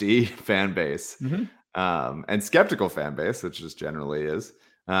testy fan base, and skeptical fan base, which just generally is.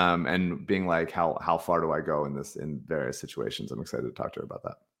 And being like, how far do I go in various situations? I'm excited to talk to her about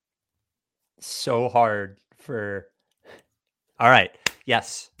that. So hard for. All right.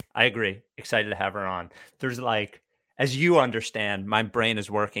 Yes, I agree. Excited to have her on. There's like, as you understand, my brain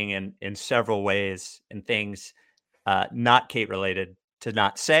is working in several ways and things not Kate related to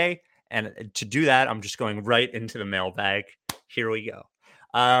not say. And to do that, I'm just going right into the mailbag. Here we go.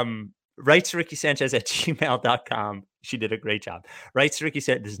 Writes Ricky Sanchez at gmail.com. She did a great job. Writes Ricky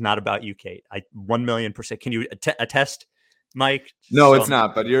said, "This is not about you, Kate." 1,000,000%. Can you attest, Mike? No, it's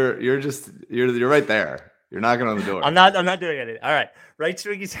not. But you're right there. You're knocking on the door. I'm not doing anything. All right. Writes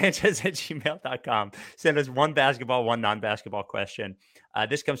Ricky Sanchez at gmail.com. Send us one basketball, one non-basketball question.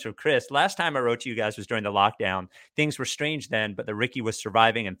 This comes from Chris. Last time I wrote to you guys was during the lockdown. Things were strange then, but the Ricky was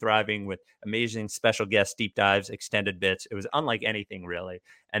surviving and thriving with amazing special guests, deep dives, extended bits. It was unlike anything really.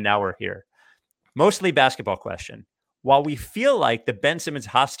 And now we're here. Mostly basketball question. While we feel like the Ben Simmons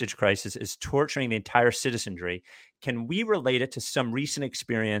hostage crisis is torturing the entire citizenry, can we relate it to some recent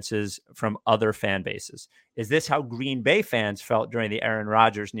experiences from other fan bases? Is this how Green Bay fans felt during the Aaron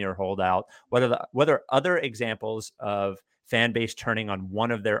Rodgers near holdout? Whether other examples of fan base turning on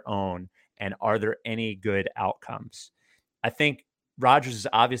one of their own, and are there any good outcomes? I think Rodgers is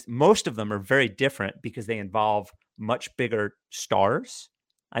obvious. Most of them are very different because they involve much bigger stars,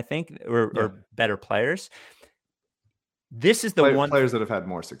 I think, or better players. This is the one players that have had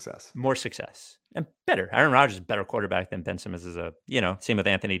more success and better. Aaron Rodgers is a better quarterback than Ben Simmons is same with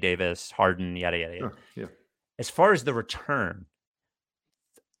Anthony Davis, Harden, yada, yada, yada. Yeah. As far as the return,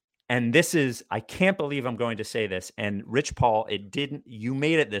 and this is, I can't believe I'm going to say this. And Rich Paul, you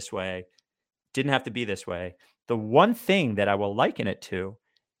made it this way. Didn't have to be this way. The one thing that I will liken it to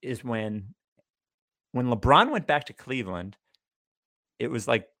is when LeBron went back to Cleveland, it was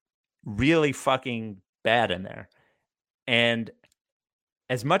like really fucking bad in there. And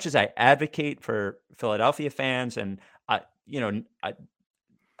as much as I advocate for Philadelphia fans, and I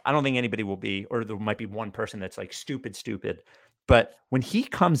don't think anybody will be, or there might be one person that's like stupid. But when he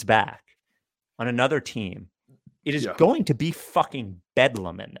comes back on another team, it is going to be fucking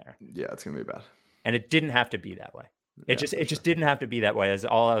bedlam in there. Yeah, it's gonna be bad. And it didn't have to be that way. It just didn't have to be that way. As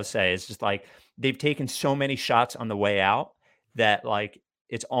all I would say is just like they've taken so many shots on the way out that like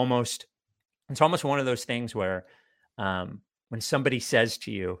it's almost one of those things where when somebody says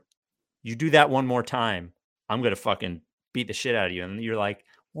to you, you do that one more time, I'm going to fucking beat the shit out of you. And you're like,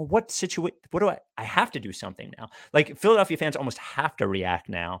 well, what do I have to do something now? Like Philadelphia fans almost have to react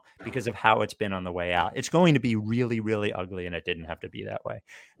now because of how it's been on the way out. It's going to be really, really ugly, and it didn't have to be that way.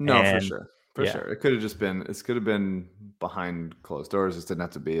 No, for sure. For sure. It could have been behind closed doors. It didn't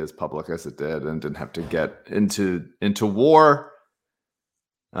have to be as public as it did, and didn't have to get into war.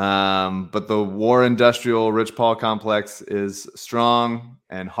 But the war industrial Rich Paul complex is strong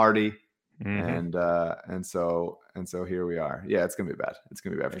and hardy. And so here we are. Yeah, it's gonna be bad. It's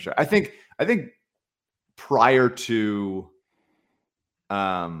gonna be bad for sure. I think prior to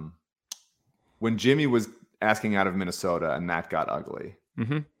when Jimmy was asking out of Minnesota and that got ugly,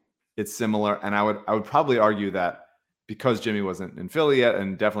 it's similar. And I would probably argue that because Jimmy wasn't in Philly yet,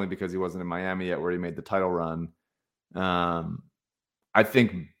 and definitely because he wasn't in Miami yet, where he made the title run, I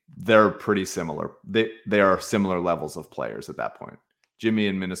think they're pretty similar. They are similar levels of players at that point. Jimmy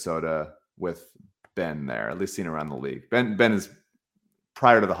in Minnesota with Ben there, at least seen around the league. Ben is,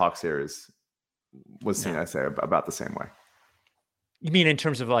 prior to the Hawks series, was seen, I say, about the same way. You mean in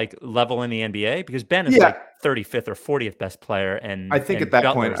terms of like level in the NBA? Because Ben is like 35th or 40th best player, and I think at that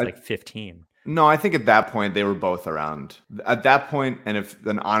Butler point is like 15. No, I think at that point they were both around. At that point, and if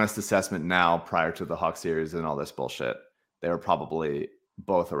an honest assessment now, prior to the Hawks series and all this bullshit, they were probably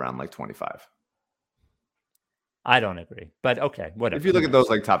both around like 25. I don't agree, but okay, whatever. If you look at those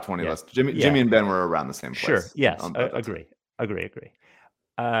like top 20 lists, Jimmy and Ben were around the same place. Sure. Yes. Agree.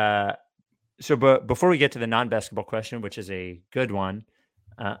 So, but before we get to the non-basketball question, which is a good one,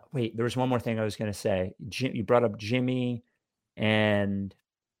 wait, there was one more thing I was going to say. You brought up Jimmy and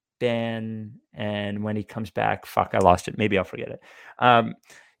Ben, and when he comes back, fuck, I lost it. Maybe I'll forget it. The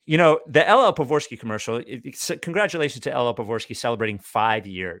LL Pavorsky commercial. Congratulations to LL Pavorsky celebrating 5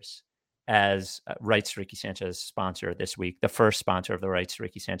 years as Rights to Ricky Sanchez sponsor this week, the first sponsor of the Rights to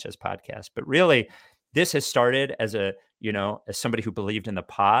Ricky Sanchez podcast. But really, this has started as as somebody who believed in the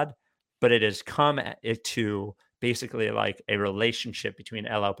pod, but it has come to basically like a relationship between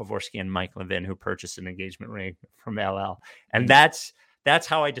LL Pavorsky and Mike Levin, who purchased an engagement ring from LL. And that's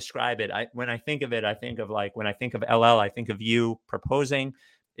how I describe it. When I think of it, I think of when I think of LL, I think of you proposing.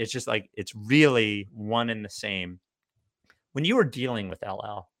 It's just like, it's really one and the same. When you were dealing with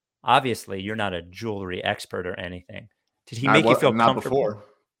LL, obviously you're not a jewelry expert or anything. Did he make you feel comfortable? Not before.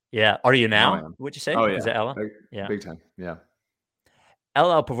 Yeah. Are you now? No, Would you say? Oh, yeah. Is it LL? Yeah. Big time. Yeah.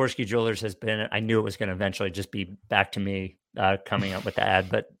 LL Pavorsky Jewelers has been, I knew it was going to eventually just be back to me coming up with the ad,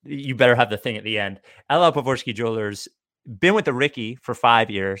 but you better have the thing at the end. LL Pavorsky Jewelers, been with the Ricky for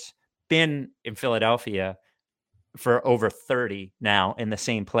 5 years, been in Philadelphia for over 30 now in the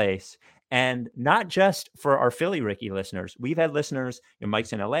same place. And not just for our Philly Ricky listeners. We've had listeners,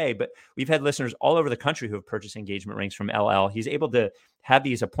 Mike's in LA, but we've had listeners all over the country who have purchased engagement rings from LL. He's able to have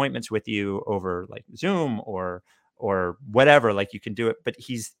these appointments with you over like Zoom or whatever, like you can do it, but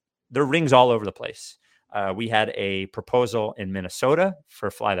there are rings all over the place. We had a proposal in Minnesota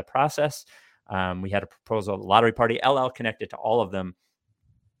for Fly the Process. We had a proposal at the lottery party. LL connected to all of them.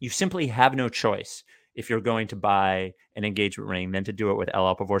 You simply have no choice if you're going to buy an engagement ring than to do it with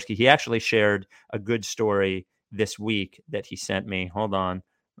LL Pavorsky. He actually shared a good story this week that he sent me. Hold on,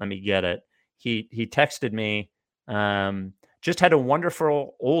 let me get it. He texted me, just had a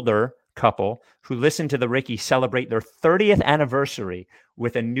wonderful older couple who listened to the Ricky celebrate their 30th anniversary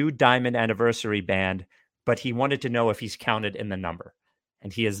with a new diamond anniversary band, but he wanted to know if he's counted in the number.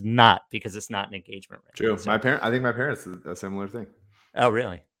 And he is not, because it's not an engagement ring. True. So, I think my parents did a similar thing. Oh,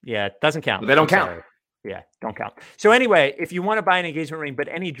 really? Yeah, it doesn't count. But they don't count. Yeah, don't count. So anyway, if you want to buy an engagement ring, but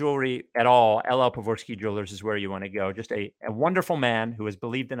any jewelry at all, LL Pavorsky Jewelers is where you want to go. Just a wonderful man who has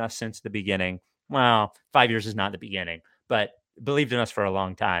believed in us since the beginning. Well, 5 years is not the beginning, but believed in us for a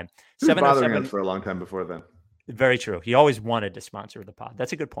long time. He was bothering us for a long time before then. Very true. He always wanted to sponsor the pod.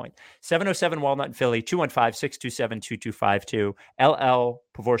 That's a good point. 707 Walnut in Philly, 215-627-2252,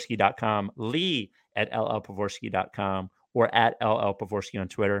 llpavorsky.com, Lee at llpavorsky.com, or at llpavorsky on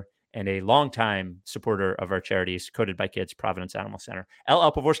Twitter, and a longtime supporter of our charities, Coded by Kids, Providence Animal Center,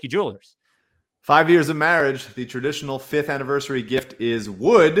 LL Pavorsky Jewelers. 5 years of marriage. The traditional 5th anniversary gift is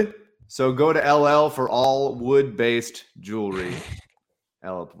wood. So go to LL for all wood-based jewelry.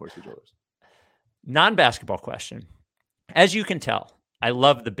 LL Pavorsky Jewelers. Non-basketball question. As you can tell, I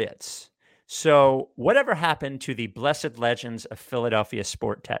love the bits. So whatever happened to the blessed legends of Philadelphia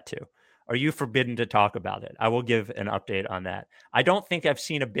sport tattoo? Are you forbidden to talk about it? I will give an update on that. I don't think I've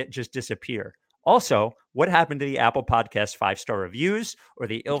seen a bit just disappear. Also, what happened to the Apple Podcast 5-star reviews or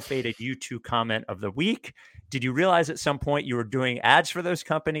the ill-fated YouTube comment of the week? Did you realize at some point you were doing ads for those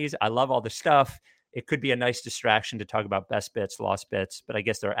companies? I love all the stuff. It could be a nice distraction to talk about best bits, lost bits, but I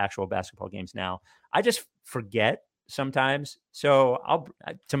guess there are actual basketball games now. I just forget sometimes. So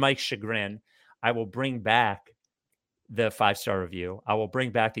to Mike's chagrin, I will bring back the 5-star review. I will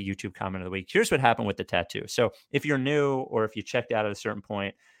bring back the YouTube comment of the week. Here's what happened with the tattoo. So if you're new or if you checked out at a certain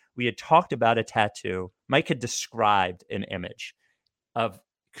point, we had talked about a tattoo. Mike had described an image of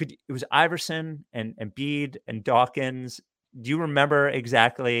it was Iverson and Embiid and Dawkins. Do you remember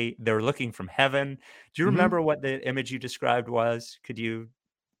exactly? They were looking from heaven. Do you remember what the image you described was? Could you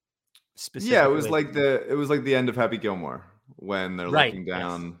specifically? Yeah, it was like the end of Happy Gilmore when they're looking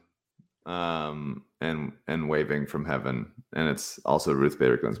down, and waving from heaven, and it's also Ruth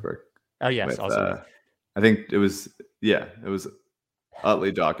Bader Ginsburg. Oh yes, also I think it was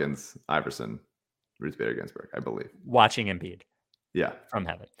Utley, Dawkins, Iverson, Ruth Bader Ginsburg, I believe, watching Embiid. Yeah, from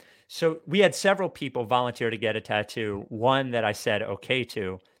heaven. So we had several people volunteer to get a tattoo. One that I said okay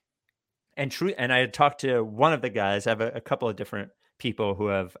to, and I had talked to one of the guys. I have a couple of different people who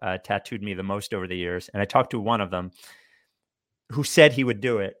have tattooed me the most over the years, and I talked to one of them who said he would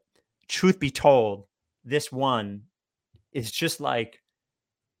do it. Truth be told, this one is just like.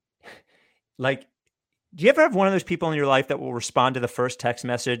 Do you ever have one of those people in your life that will respond to the first text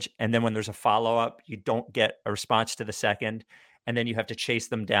message, and then when there's a follow-up, you don't get a response to the second, and then you have to chase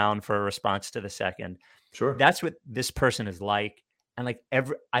them down for a response to the second? Sure. That's what this person is like. And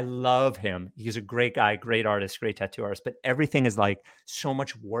I love him. He's a great guy, great artist, great tattoo artist, but everything is like so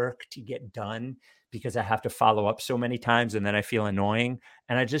much work to get done because I have to follow up so many times, and then I feel annoying,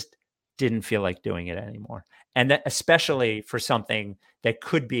 and I just didn't feel like doing it anymore. And that, especially for something that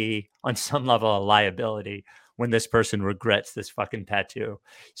could be on some level a liability when this person regrets this fucking tattoo.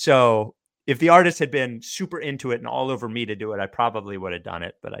 So if the artist had been super into it and all over me to do it, I probably would have done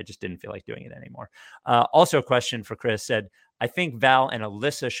it, but I just didn't feel like doing it anymore. Also a question for Chris said, I think Val and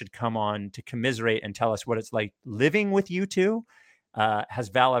Alyssa should come on to commiserate and tell us what it's like living with you two. Has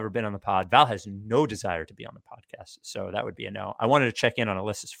Val ever been on the pod? Val has no desire to be on the podcast, so that would be a no. I wanted to check in on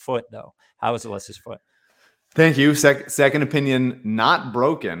Alyssa's foot, though. How is Alyssa's foot? Thank you. Second opinion, not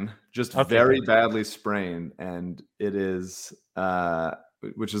broken, just very badly sprained. And it is,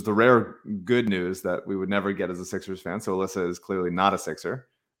 which is the rare good news that we would never get as a Sixers fan. So Alyssa is clearly not a Sixer.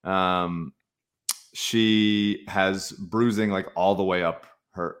 She has bruising like all the way up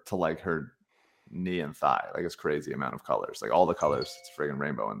her knee and thigh. Like it's crazy amount of colors, like all the colors. It's a friggin'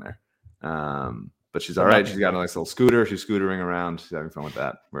 rainbow in there. But she's all right. She's got a nice little scooter. She's scootering around. She's having fun with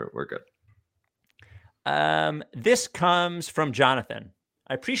that. We're good. This comes from Jonathan.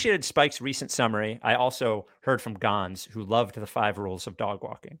 I appreciated Spike's recent summary. I also heard from Gons, who loved the 5 rules of dog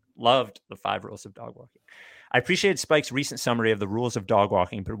walking. I appreciated Spike's recent summary of the rules of dog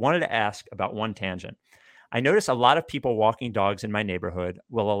walking, but wanted to ask about one tangent. I notice a lot of people walking dogs in my neighborhood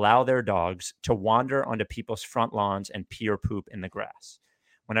will allow their dogs to wander onto people's front lawns and pee or poop in the grass.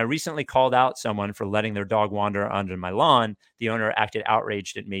 When I recently called out someone for letting their dog wander onto my lawn, the owner acted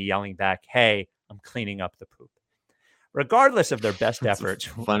outraged at me, yelling back, "Hey, I'm cleaning up the poop." Regardless of their best efforts.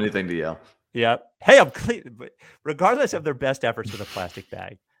 Funny thing to yell. Yeah. Hey, I'm clean. Regardless of their best efforts with a plastic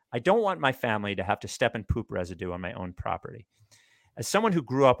bag, I don't want my family to have to step in poop residue on my own property. As someone who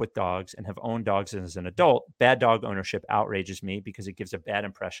grew up with dogs and have owned dogs as an adult, bad dog ownership outrages me because it gives a bad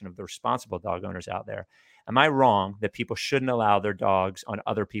impression of the responsible dog owners out there. Am I wrong that people shouldn't allow their dogs on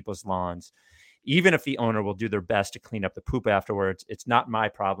other people's lawns? Even if the owner will do their best to clean up the poop afterwards, it's not my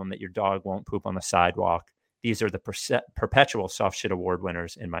problem that your dog won't poop on the sidewalk. These are the perpetual soft shit award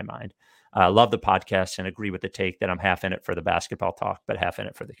winners in my mind. Love the podcast and agree with the take that I'm half in it for the basketball talk, but half in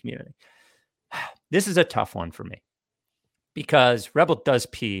it for the community. This is a tough one for me because Rebel does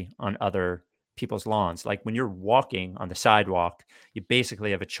pee on other people's lawns. Like when you're walking on the sidewalk, you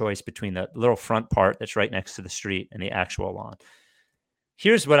basically have a choice between the little front part that's right next to the street and the actual lawn.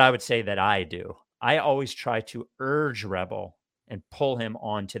 Here's what I would say that I do. I always try to urge Rebel and pull him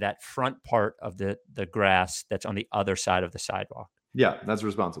onto that front part of the grass that's on the other side of the sidewalk. Yeah, that's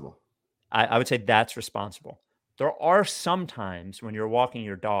responsible. I would say that's responsible. There are some times when you're walking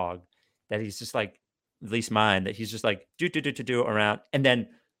your dog that he's just like, at least mine, that he's just like do around, and then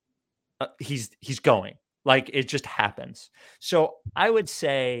he's going. Like it just happens. So I would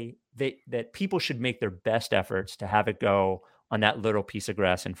say that people should make their best efforts to have it go on that little piece of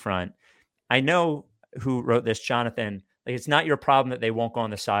grass in front. I know who wrote this, Jonathan. Like, it's not your problem that they won't go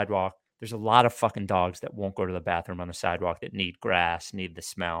on the sidewalk. There's a lot of fucking dogs that won't go to the bathroom on the sidewalk that need grass, need the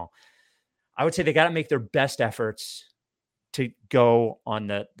smell. I would say they got to make their best efforts to go on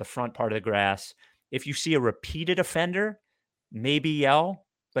the front part of the grass. If you see a repeated offender, maybe yell,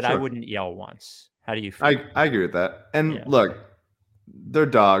 but sure. I wouldn't yell once. How do you feel? I agree with that. And Yeah. look, they're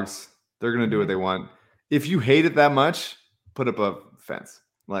dogs. They're going to do what they want. If you hate it that much, put up a fence.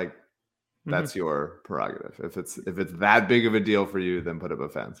 Like, that's your prerogative. If it's that big of a deal for you, then put up a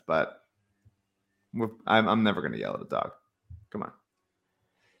fence. But I'm never going to yell at a dog. Come on.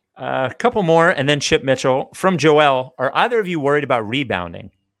 A couple more, and then Chip Mitchell from Joel. Are either of you worried about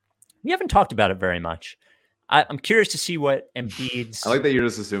rebounding? We haven't talked about it very much. I'm curious to see what Embiid's. I like that you're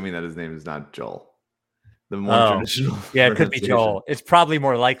just assuming that his name is not Joel. The more traditional. Yeah, it could be Joel. It's probably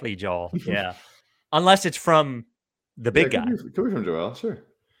more likely Joel. Yeah. Unless it's from the big guy. Could be from Joel, sure.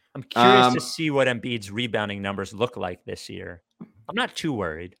 I'm curious to see what Embiid's rebounding numbers look like this year. I'm not too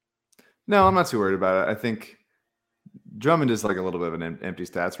worried. No, I'm not too worried about it. I think Drummond is like a little bit of an empty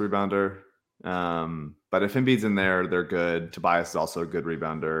stats rebounder. But if Embiid's in there, they're good. Tobias is also a good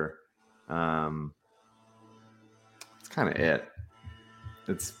rebounder. It's kind of it.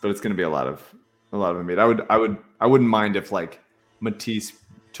 But it's going to be a lot of Embiid. I wouldn't mind if like Matisse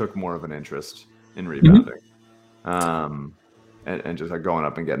took more of an interest in rebounding, and just like going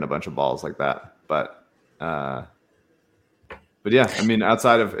up and getting a bunch of balls like that. But yeah, I mean,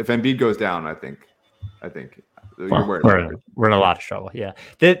 outside of if Embiid goes down, I think you're worried. We're in a lot of trouble. Yeah.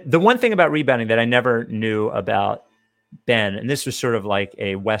 The one thing about rebounding that I never knew about Ben, and this was sort of like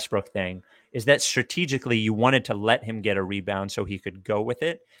a Westbrook thing, is that strategically you wanted to let him get a rebound so he could go with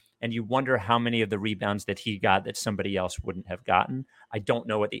it. And you wonder how many of the rebounds that he got that somebody else wouldn't have gotten. I don't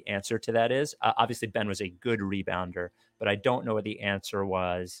know what the answer to that is. Obviously, Ben was a good rebounder, but I don't know what the answer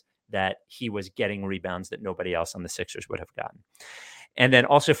was that he was getting rebounds that nobody else on the Sixers would have gotten. And then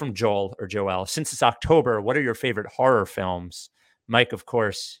also from Joel, since it's October, what are your favorite horror films? Mike, of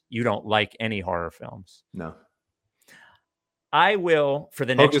course, you don't like any horror films. No. I will for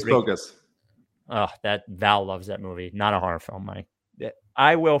the Hocus next Pocus. Oh, that Val loves that movie. Not a horror film, Mike.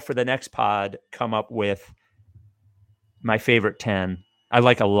 I will for the next pod come up with my favorite 10. I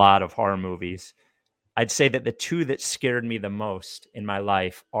like a lot of horror movies. I'd say that the two that scared me the most in my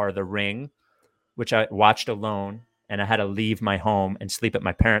life are The Ring, which I watched alone, and I had to leave my home and sleep at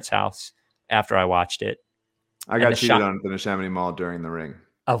my parents' house after I watched it. I got cheated on at the Neshaminy Mall during The Ring.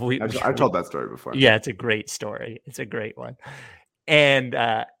 I've told that story before. Yeah, it's a great story. It's a great one. And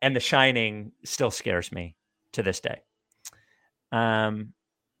The Shining still scares me to this day.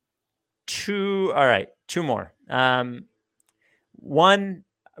 Two more. One,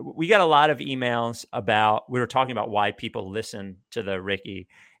 we got a lot of emails we were talking about why people listen to the Ricky,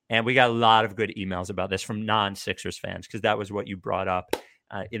 and we got a lot of good emails about this from non-Sixers fans, because that was what you brought up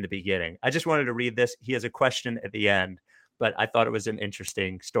in the beginning. I just wanted to read this. He has a question at the end, but I thought it was an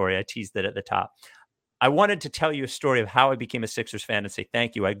interesting story. I teased it at the top. I wanted to tell you a story of how I became a Sixers fan and say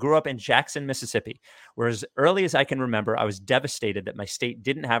thank you. I grew up in Jackson, Mississippi, where as early as I can remember, I was devastated that my state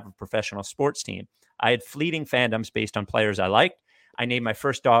didn't have a professional sports team. I had fleeting fandoms based on players I liked. I named my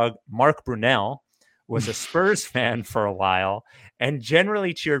first dog Mark Brunell, was a Spurs fan for a while, and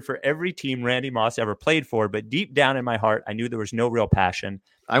generally cheered for every team Randy Moss ever played for. But deep down in my heart, I knew there was no real passion.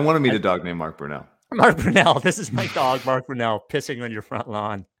 I want to meet a dog named Mark Brunell. Mark Brunell. This is my dog, Mark Brunell, pissing on your front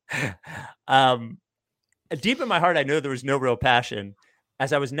lawn. Deep in my heart, I knew there was no real passion,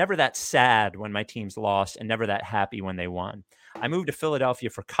 as I was never that sad when my teams lost and never that happy when they won. I moved to Philadelphia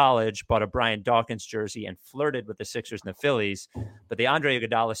for college, bought a Brian Dawkins jersey, and flirted with the Sixers and the Phillies. But the Andre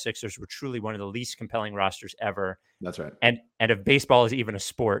Iguodala Sixers were truly one of the least compelling rosters ever. That's right. And if baseball is even a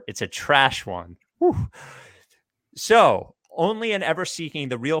sport, it's a trash one. Whew. So, only in ever seeking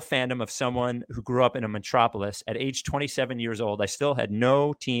the real fandom of someone who grew up in a metropolis, at age 27 years old, I still had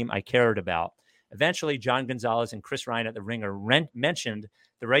no team I cared about. Eventually, John Gonzalez and Chris Ryan at The Ringer mentioned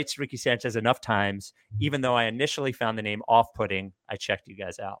the rights to Ricky Sanchez enough times, even though I initially found the name off-putting. I checked you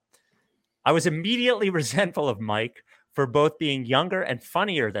guys out. I was immediately resentful of Mike for both being younger and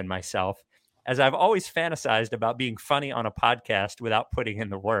funnier than myself, as I've always fantasized about being funny on a podcast without putting in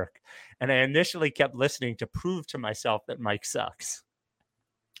the work. And I initially kept listening to prove to myself that Mike sucks.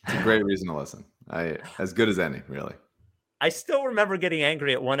 It's a great reason to listen. As good as any, really. I still remember getting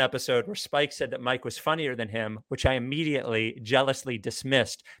angry at one episode where Spike said that Mike was funnier than him, which I immediately jealously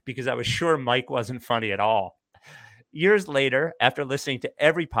dismissed because I was sure Mike wasn't funny at all. Years later, after listening to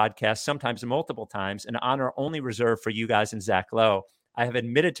every podcast, sometimes multiple times, an honor only reserved for you guys and Zach Lowe, I have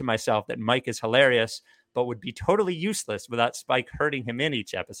admitted to myself that Mike is hilarious, but would be totally useless without Spike hurting him in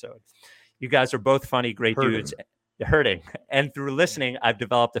each episode. You guys are both funny, great dudes. Hurting. And through listening, I've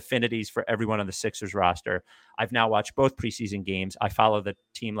developed affinities for everyone on the Sixers roster. I've now watched both preseason games. I follow the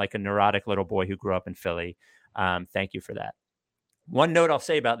team like a neurotic little boy who grew up in Philly. Thank you for that. One note I'll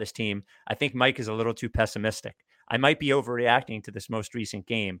say about this team, I think Mike is a little too pessimistic. I might be overreacting to this most recent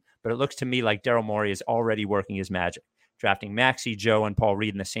game, but it looks to me like Daryl Morey is already working his magic. Drafting Maxey, Joe, and Paul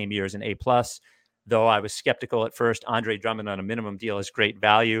Reed in the same year is an A+. Though I was skeptical at first, Andre Drummond on a minimum deal is great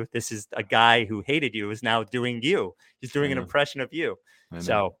value. This is a guy who hated you is now doing you. He's doing an impression of you.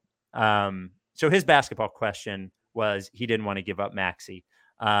 So his basketball question was he didn't want to give up Maxey.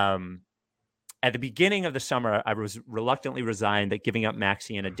 At the beginning of the summer, I was reluctantly resigned that giving up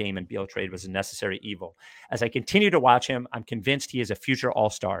Maxey in a Damon Beal trade was a necessary evil. As I continue to watch him, I'm convinced he is a future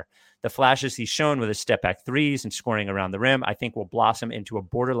all-star. The flashes he's shown with his step-back threes and scoring around the rim, I think will blossom into a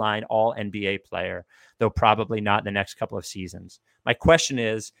borderline all-NBA player, though probably not in the next couple of seasons. My question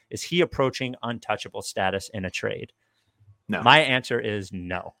is he approaching untouchable status in a trade? No. My answer is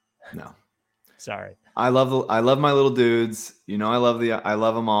no. No. Sorry. I love my little dudes. You know, I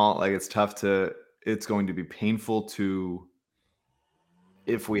love them all. Like it's going to be painful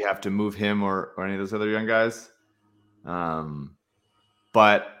if we have to move him or any of those other young guys.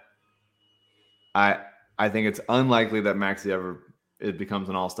 But I think it's unlikely that Maxey it becomes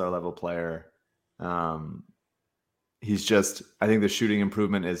an all-star level player. I think the shooting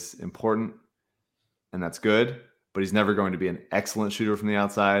improvement is important and that's good, but he's never going to be an excellent shooter from the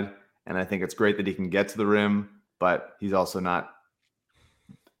outside. And I think it's great that he can get to the rim, but he's also not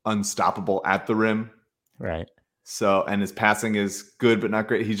unstoppable at the rim. Right. So, and his passing is good, but not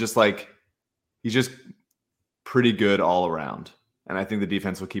great. He's just pretty good all around. And I think the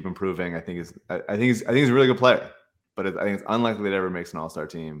defense will keep improving. I think he's a really good player, but I think it's unlikely that ever makes an all-star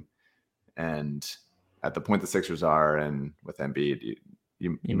team. And at the point the Sixers are, and with Embiid,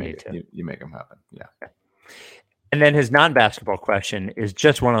 you make them happen. Yeah. And then his non-basketball question is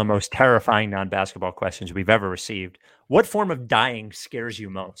just one of the most terrifying non-basketball questions we've ever received. What form of dying scares you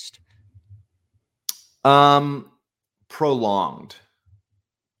most? Prolonged.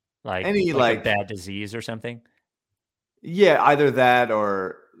 Like a bad disease or something? Yeah, either that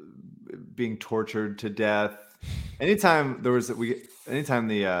or being tortured to death. Anytime our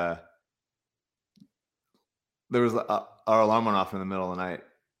alarm went off in the middle of the night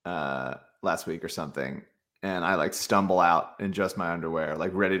last week or something, and I stumble out in just my underwear,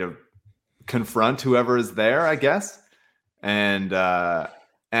 ready to confront whoever is there, I guess. And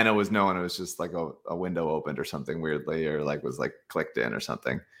it was no one. It was just a window opened or something weirdly, or was clicked in or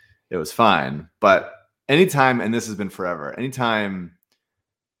something. It was fine. But anytime, and this has been forever, anytime,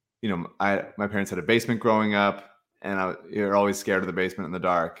 my parents had a basement growing up, and you're always scared of the basement in the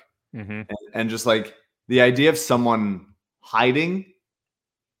dark. Mm-hmm. And just the idea of someone hiding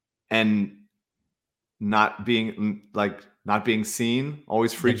and not being seen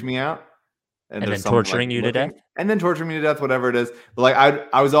always freaked me out. And then torturing you to death? And then torturing me to death, whatever it is. But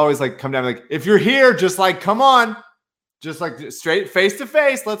I was always come down, if you're here, just come on. Just straight face to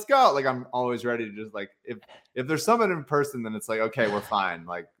face, let's go. I'm always ready to just if there's someone in person, then it's okay, we're fine.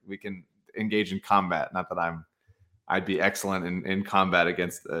 We can engage in combat. Not that I'd be excellent in combat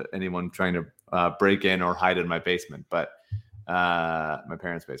against anyone trying to break in or hide in my basement, but my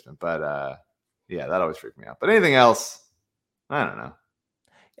parents' basement. But yeah, that always freaked me out. But anything else, I don't know.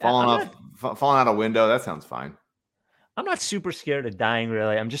 Falling out a window, that sounds fine. I'm not super scared of dying,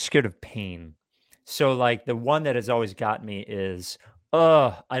 really. I'm just scared of pain. So the one that has always got me is,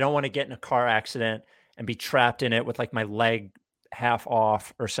 I don't want to get in a car accident and be trapped in it with my leg half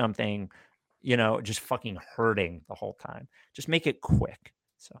off or something, just fucking hurting the whole time. Just make it quick.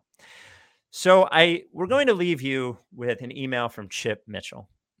 So we're going to leave you with an email from Chip Mitchell.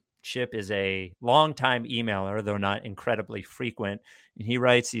 Chip is a longtime emailer, though not incredibly frequent. And he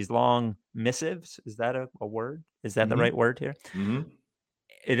writes these long missives. Is that a word? Is that the right word here? Mm-hmm.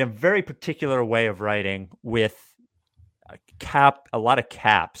 In a very particular way of writing with a lot of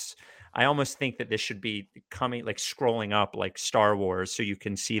caps. I almost think that this should be coming, scrolling up like Star Wars so you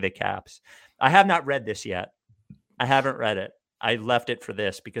can see the caps. I have not read this yet. I haven't read it. I left it for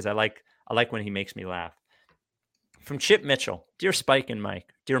this because I like when he makes me laugh. From Chip Mitchell, dear Spike and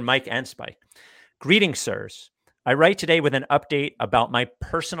Mike, dear Mike and Spike, greetings, sirs. I write today with an update about my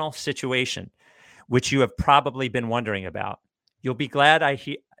personal situation, which you have probably been wondering about. You'll be glad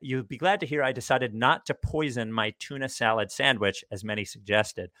to hear I decided not to poison my tuna salad sandwich, as many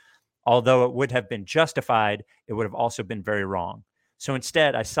suggested. Although it would have been justified, it would have also been very wrong. So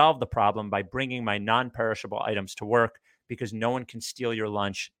instead, I solved the problem by bringing my non-perishable items to work because no one can steal your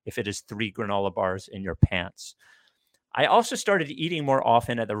lunch if it is 3 granola bars in your pants. I also started eating more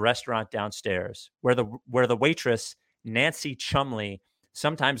often at the restaurant downstairs, where the waitress, Nancy Chumley,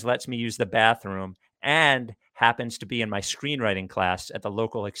 sometimes lets me use the bathroom and happens to be in my screenwriting class at the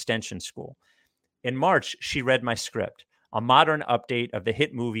local extension school. In March, she read my script, a modern update of the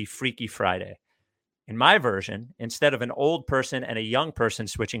hit movie Freaky Friday. In my version, instead of an old person and a young person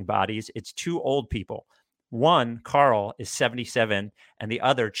switching bodies, it's two old people. One, Carl, is 77, and the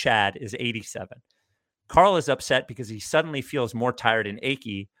other, Chad, is 87. Carl is upset because he suddenly feels more tired and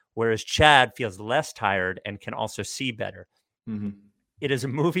achy, whereas Chad feels less tired and can also see better. Mm-hmm. It is a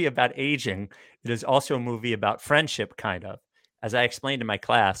movie about aging. It is also a movie about friendship, kind of. As I explained in my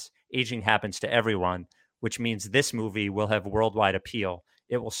class, aging happens to everyone, which means this movie will have worldwide appeal.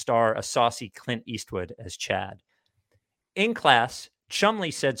 It will star a saucy Clint Eastwood as Chad. In class, Chumley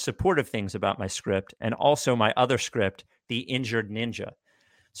said supportive things about my script and also my other script, The Injured Ninja.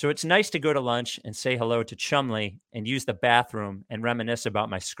 So it's nice to go to lunch and say hello to Chumley and use the bathroom and reminisce about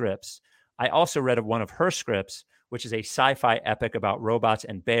my scripts. I also read one of her scripts, which is a sci-fi epic about robots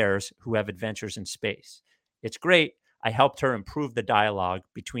and bears who have adventures in space. It's great. I helped her improve the dialogue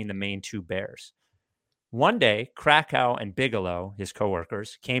between the main two bears. One day, Krakow and Bigelow, his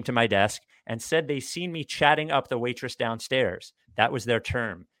coworkers, came to my desk and said they seen me chatting up the waitress downstairs. That was their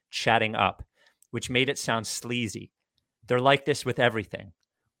term, chatting up, which made it sound sleazy. They're like this with everything.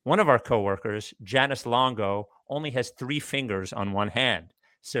 One of our coworkers, Janice Longo, only has 3 fingers on one hand,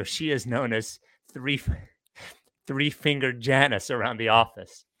 so she is known as three-fingered Janice around the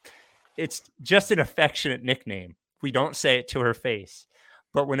office. It's just an affectionate nickname. We don't say it to her face.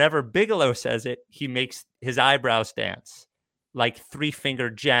 But whenever Bigelow says it, he makes his eyebrows dance, like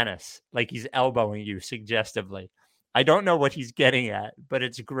 3-fingered Janice, like he's elbowing you suggestively. I don't know what he's getting at, but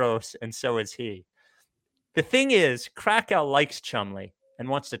it's gross, and so is he. The thing is, Krakow likes Chumley and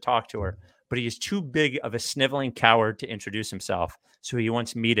wants to talk to her, but he is too big of a sniveling coward to introduce himself, so he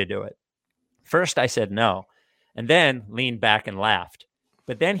wants me to do it. First, I said no, and then leaned back and laughed.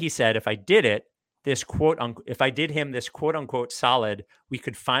 But then he said if I did it, if I did him this quote unquote solid, we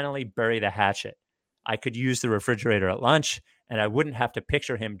could finally bury the hatchet. I could use the refrigerator at lunch, and I wouldn't have to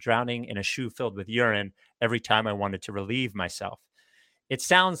picture him drowning in a shoe filled with urine every time I wanted to relieve myself. It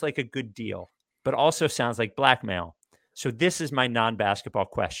sounds like a good deal, but also sounds like blackmail. So this is my non-basketball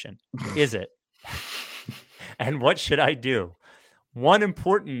question. Is it? And what should I do? One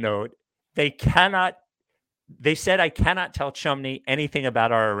important note, they said I cannot tell Chumney anything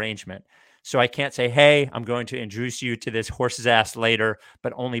about our arrangement. So I can't say, hey, I'm going to introduce you to this horse's ass later,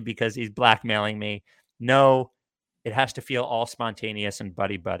 but only because he's blackmailing me. No, it has to feel all spontaneous and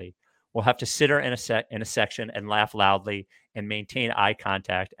buddy-buddy. We'll have to sit her in a section and laugh loudly and maintain eye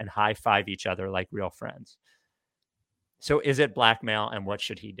contact and high-five each other like real friends. So is it blackmail, and what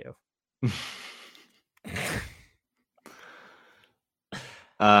should he do?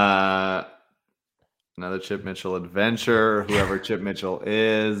 Another Chip Mitchell adventure, whoever Chip Mitchell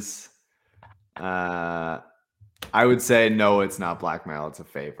is. I would say no, it's not blackmail. It's a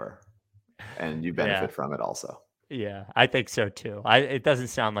favor, and you benefit from it also. Yeah, I think so too. It doesn't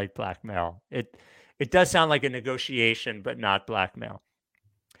sound like blackmail. It does sound like a negotiation, but not blackmail.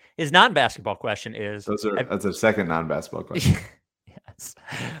 His non-basketball question is... That's a second non-basketball question. Yes.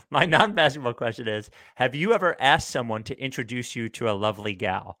 My non-basketball question is, have you ever asked someone to introduce you to a lovely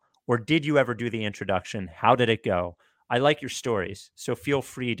gal? Or did you ever do the introduction? How did it go? I like your stories, so feel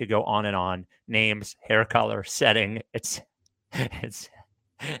free to go on and on. Names, hair color, setting, it's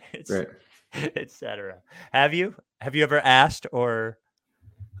great, etc. Have you ever asked or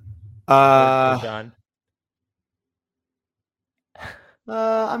done?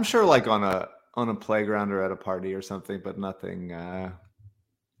 I'm sure, like on a playground or at a party or something, but nothing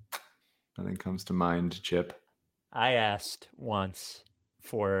comes to mind. Chip, I asked once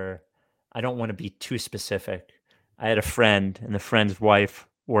for. I don't want to be too specific. I had a friend, and the friend's wife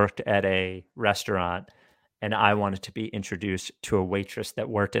worked at a restaurant, and I wanted to be introduced to a waitress that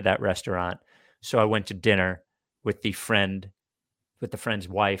worked at that restaurant. So I went to dinner with the friend's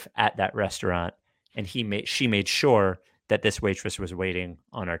wife at that restaurant, and she made sure that this waitress was waiting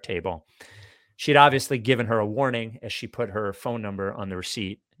on our table. She'd obviously given her a warning as she put her phone number on the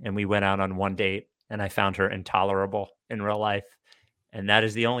receipt, and we went out on one date, and I found her intolerable in real life. And that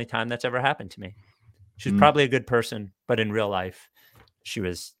is the only time that's ever happened to me. She's probably a good person, but in real life, she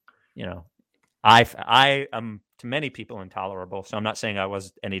was, I am to many people intolerable. So I'm not saying I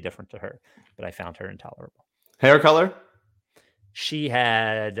was any different to her, but I found her intolerable. Hair color? She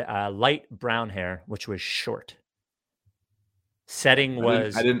had light brown hair, which was short. Setting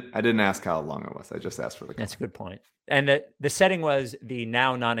was... I didn't ask how long it was. I just asked for the color. That's a good point. And the setting was the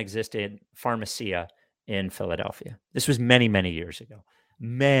now non-existent Pharmacia in Philadelphia. This was many, many years ago.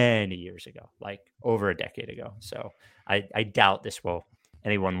 Many years ago, like over a decade ago. So I doubt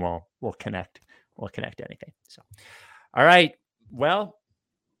anyone will connect anything. So, all right. Well,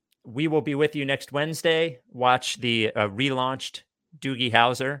 we will be with you next Wednesday. Watch the relaunched Doogie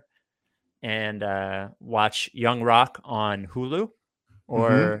Howser. and watch Young Rock on Hulu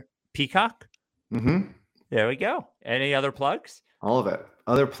or Peacock. There we go. Any other plugs? All of it.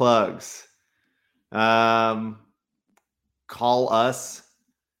 Other plugs. Call us,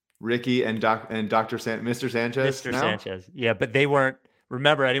 Ricky and Mr. Sanchez. Mr. Sanchez. Yeah, but they weren't.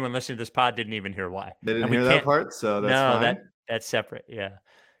 Remember, anyone listening to this pod didn't even hear why. They didn't hear that part, so that's fine. That's separate. Yeah.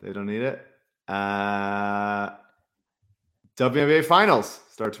 They don't need it. WNBA Finals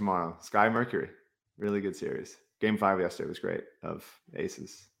start tomorrow. Sky Mercury. Really good series. Game 5 yesterday was great of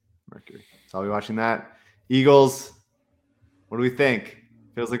Aces Mercury. So I'll be watching that. Eagles. What do we think?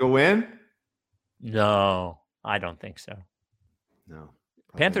 Feels like a win? No, I don't think so. No.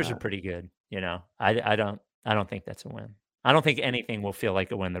 Panthers are pretty good. I don't think that's a win. I don't think anything will feel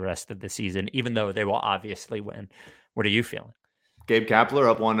like a win the rest of the season, even though they will obviously win. What are you feeling? Gabe Kapler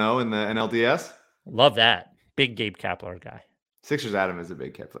up 1-0 in the NLDS. Love that. Big Gabe Kapler guy. Sixers Adam is a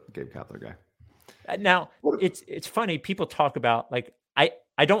big Gabe Kapler guy. Now, it's funny. People talk about, like,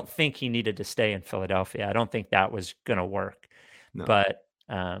 I don't think he needed to stay in Philadelphia. I don't think that was going to work. No. But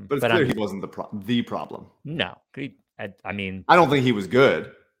it's clear he wasn't the problem. No. I mean, I don't think he was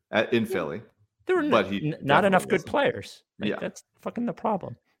good in Philly. There were not enough good players. That's fucking the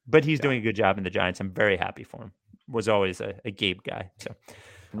problem. But he's doing a good job in the Giants. I'm very happy for him. Was always a Gabe guy. So,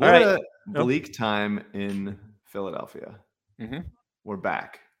 what a bleak time in Philadelphia. We're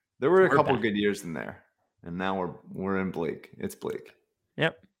back. There were a couple of good years in there, and now we're in bleak. It's bleak.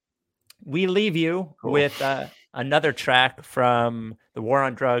 Yep. We leave you with another track from The War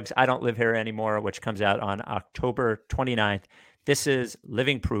on Drugs, I Don't Live Here Anymore, which comes out on October 29th. This is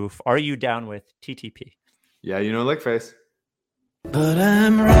Living Proof. Are you down with TTP? Yeah, Lick Face. But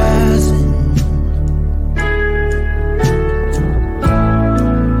I'm rising.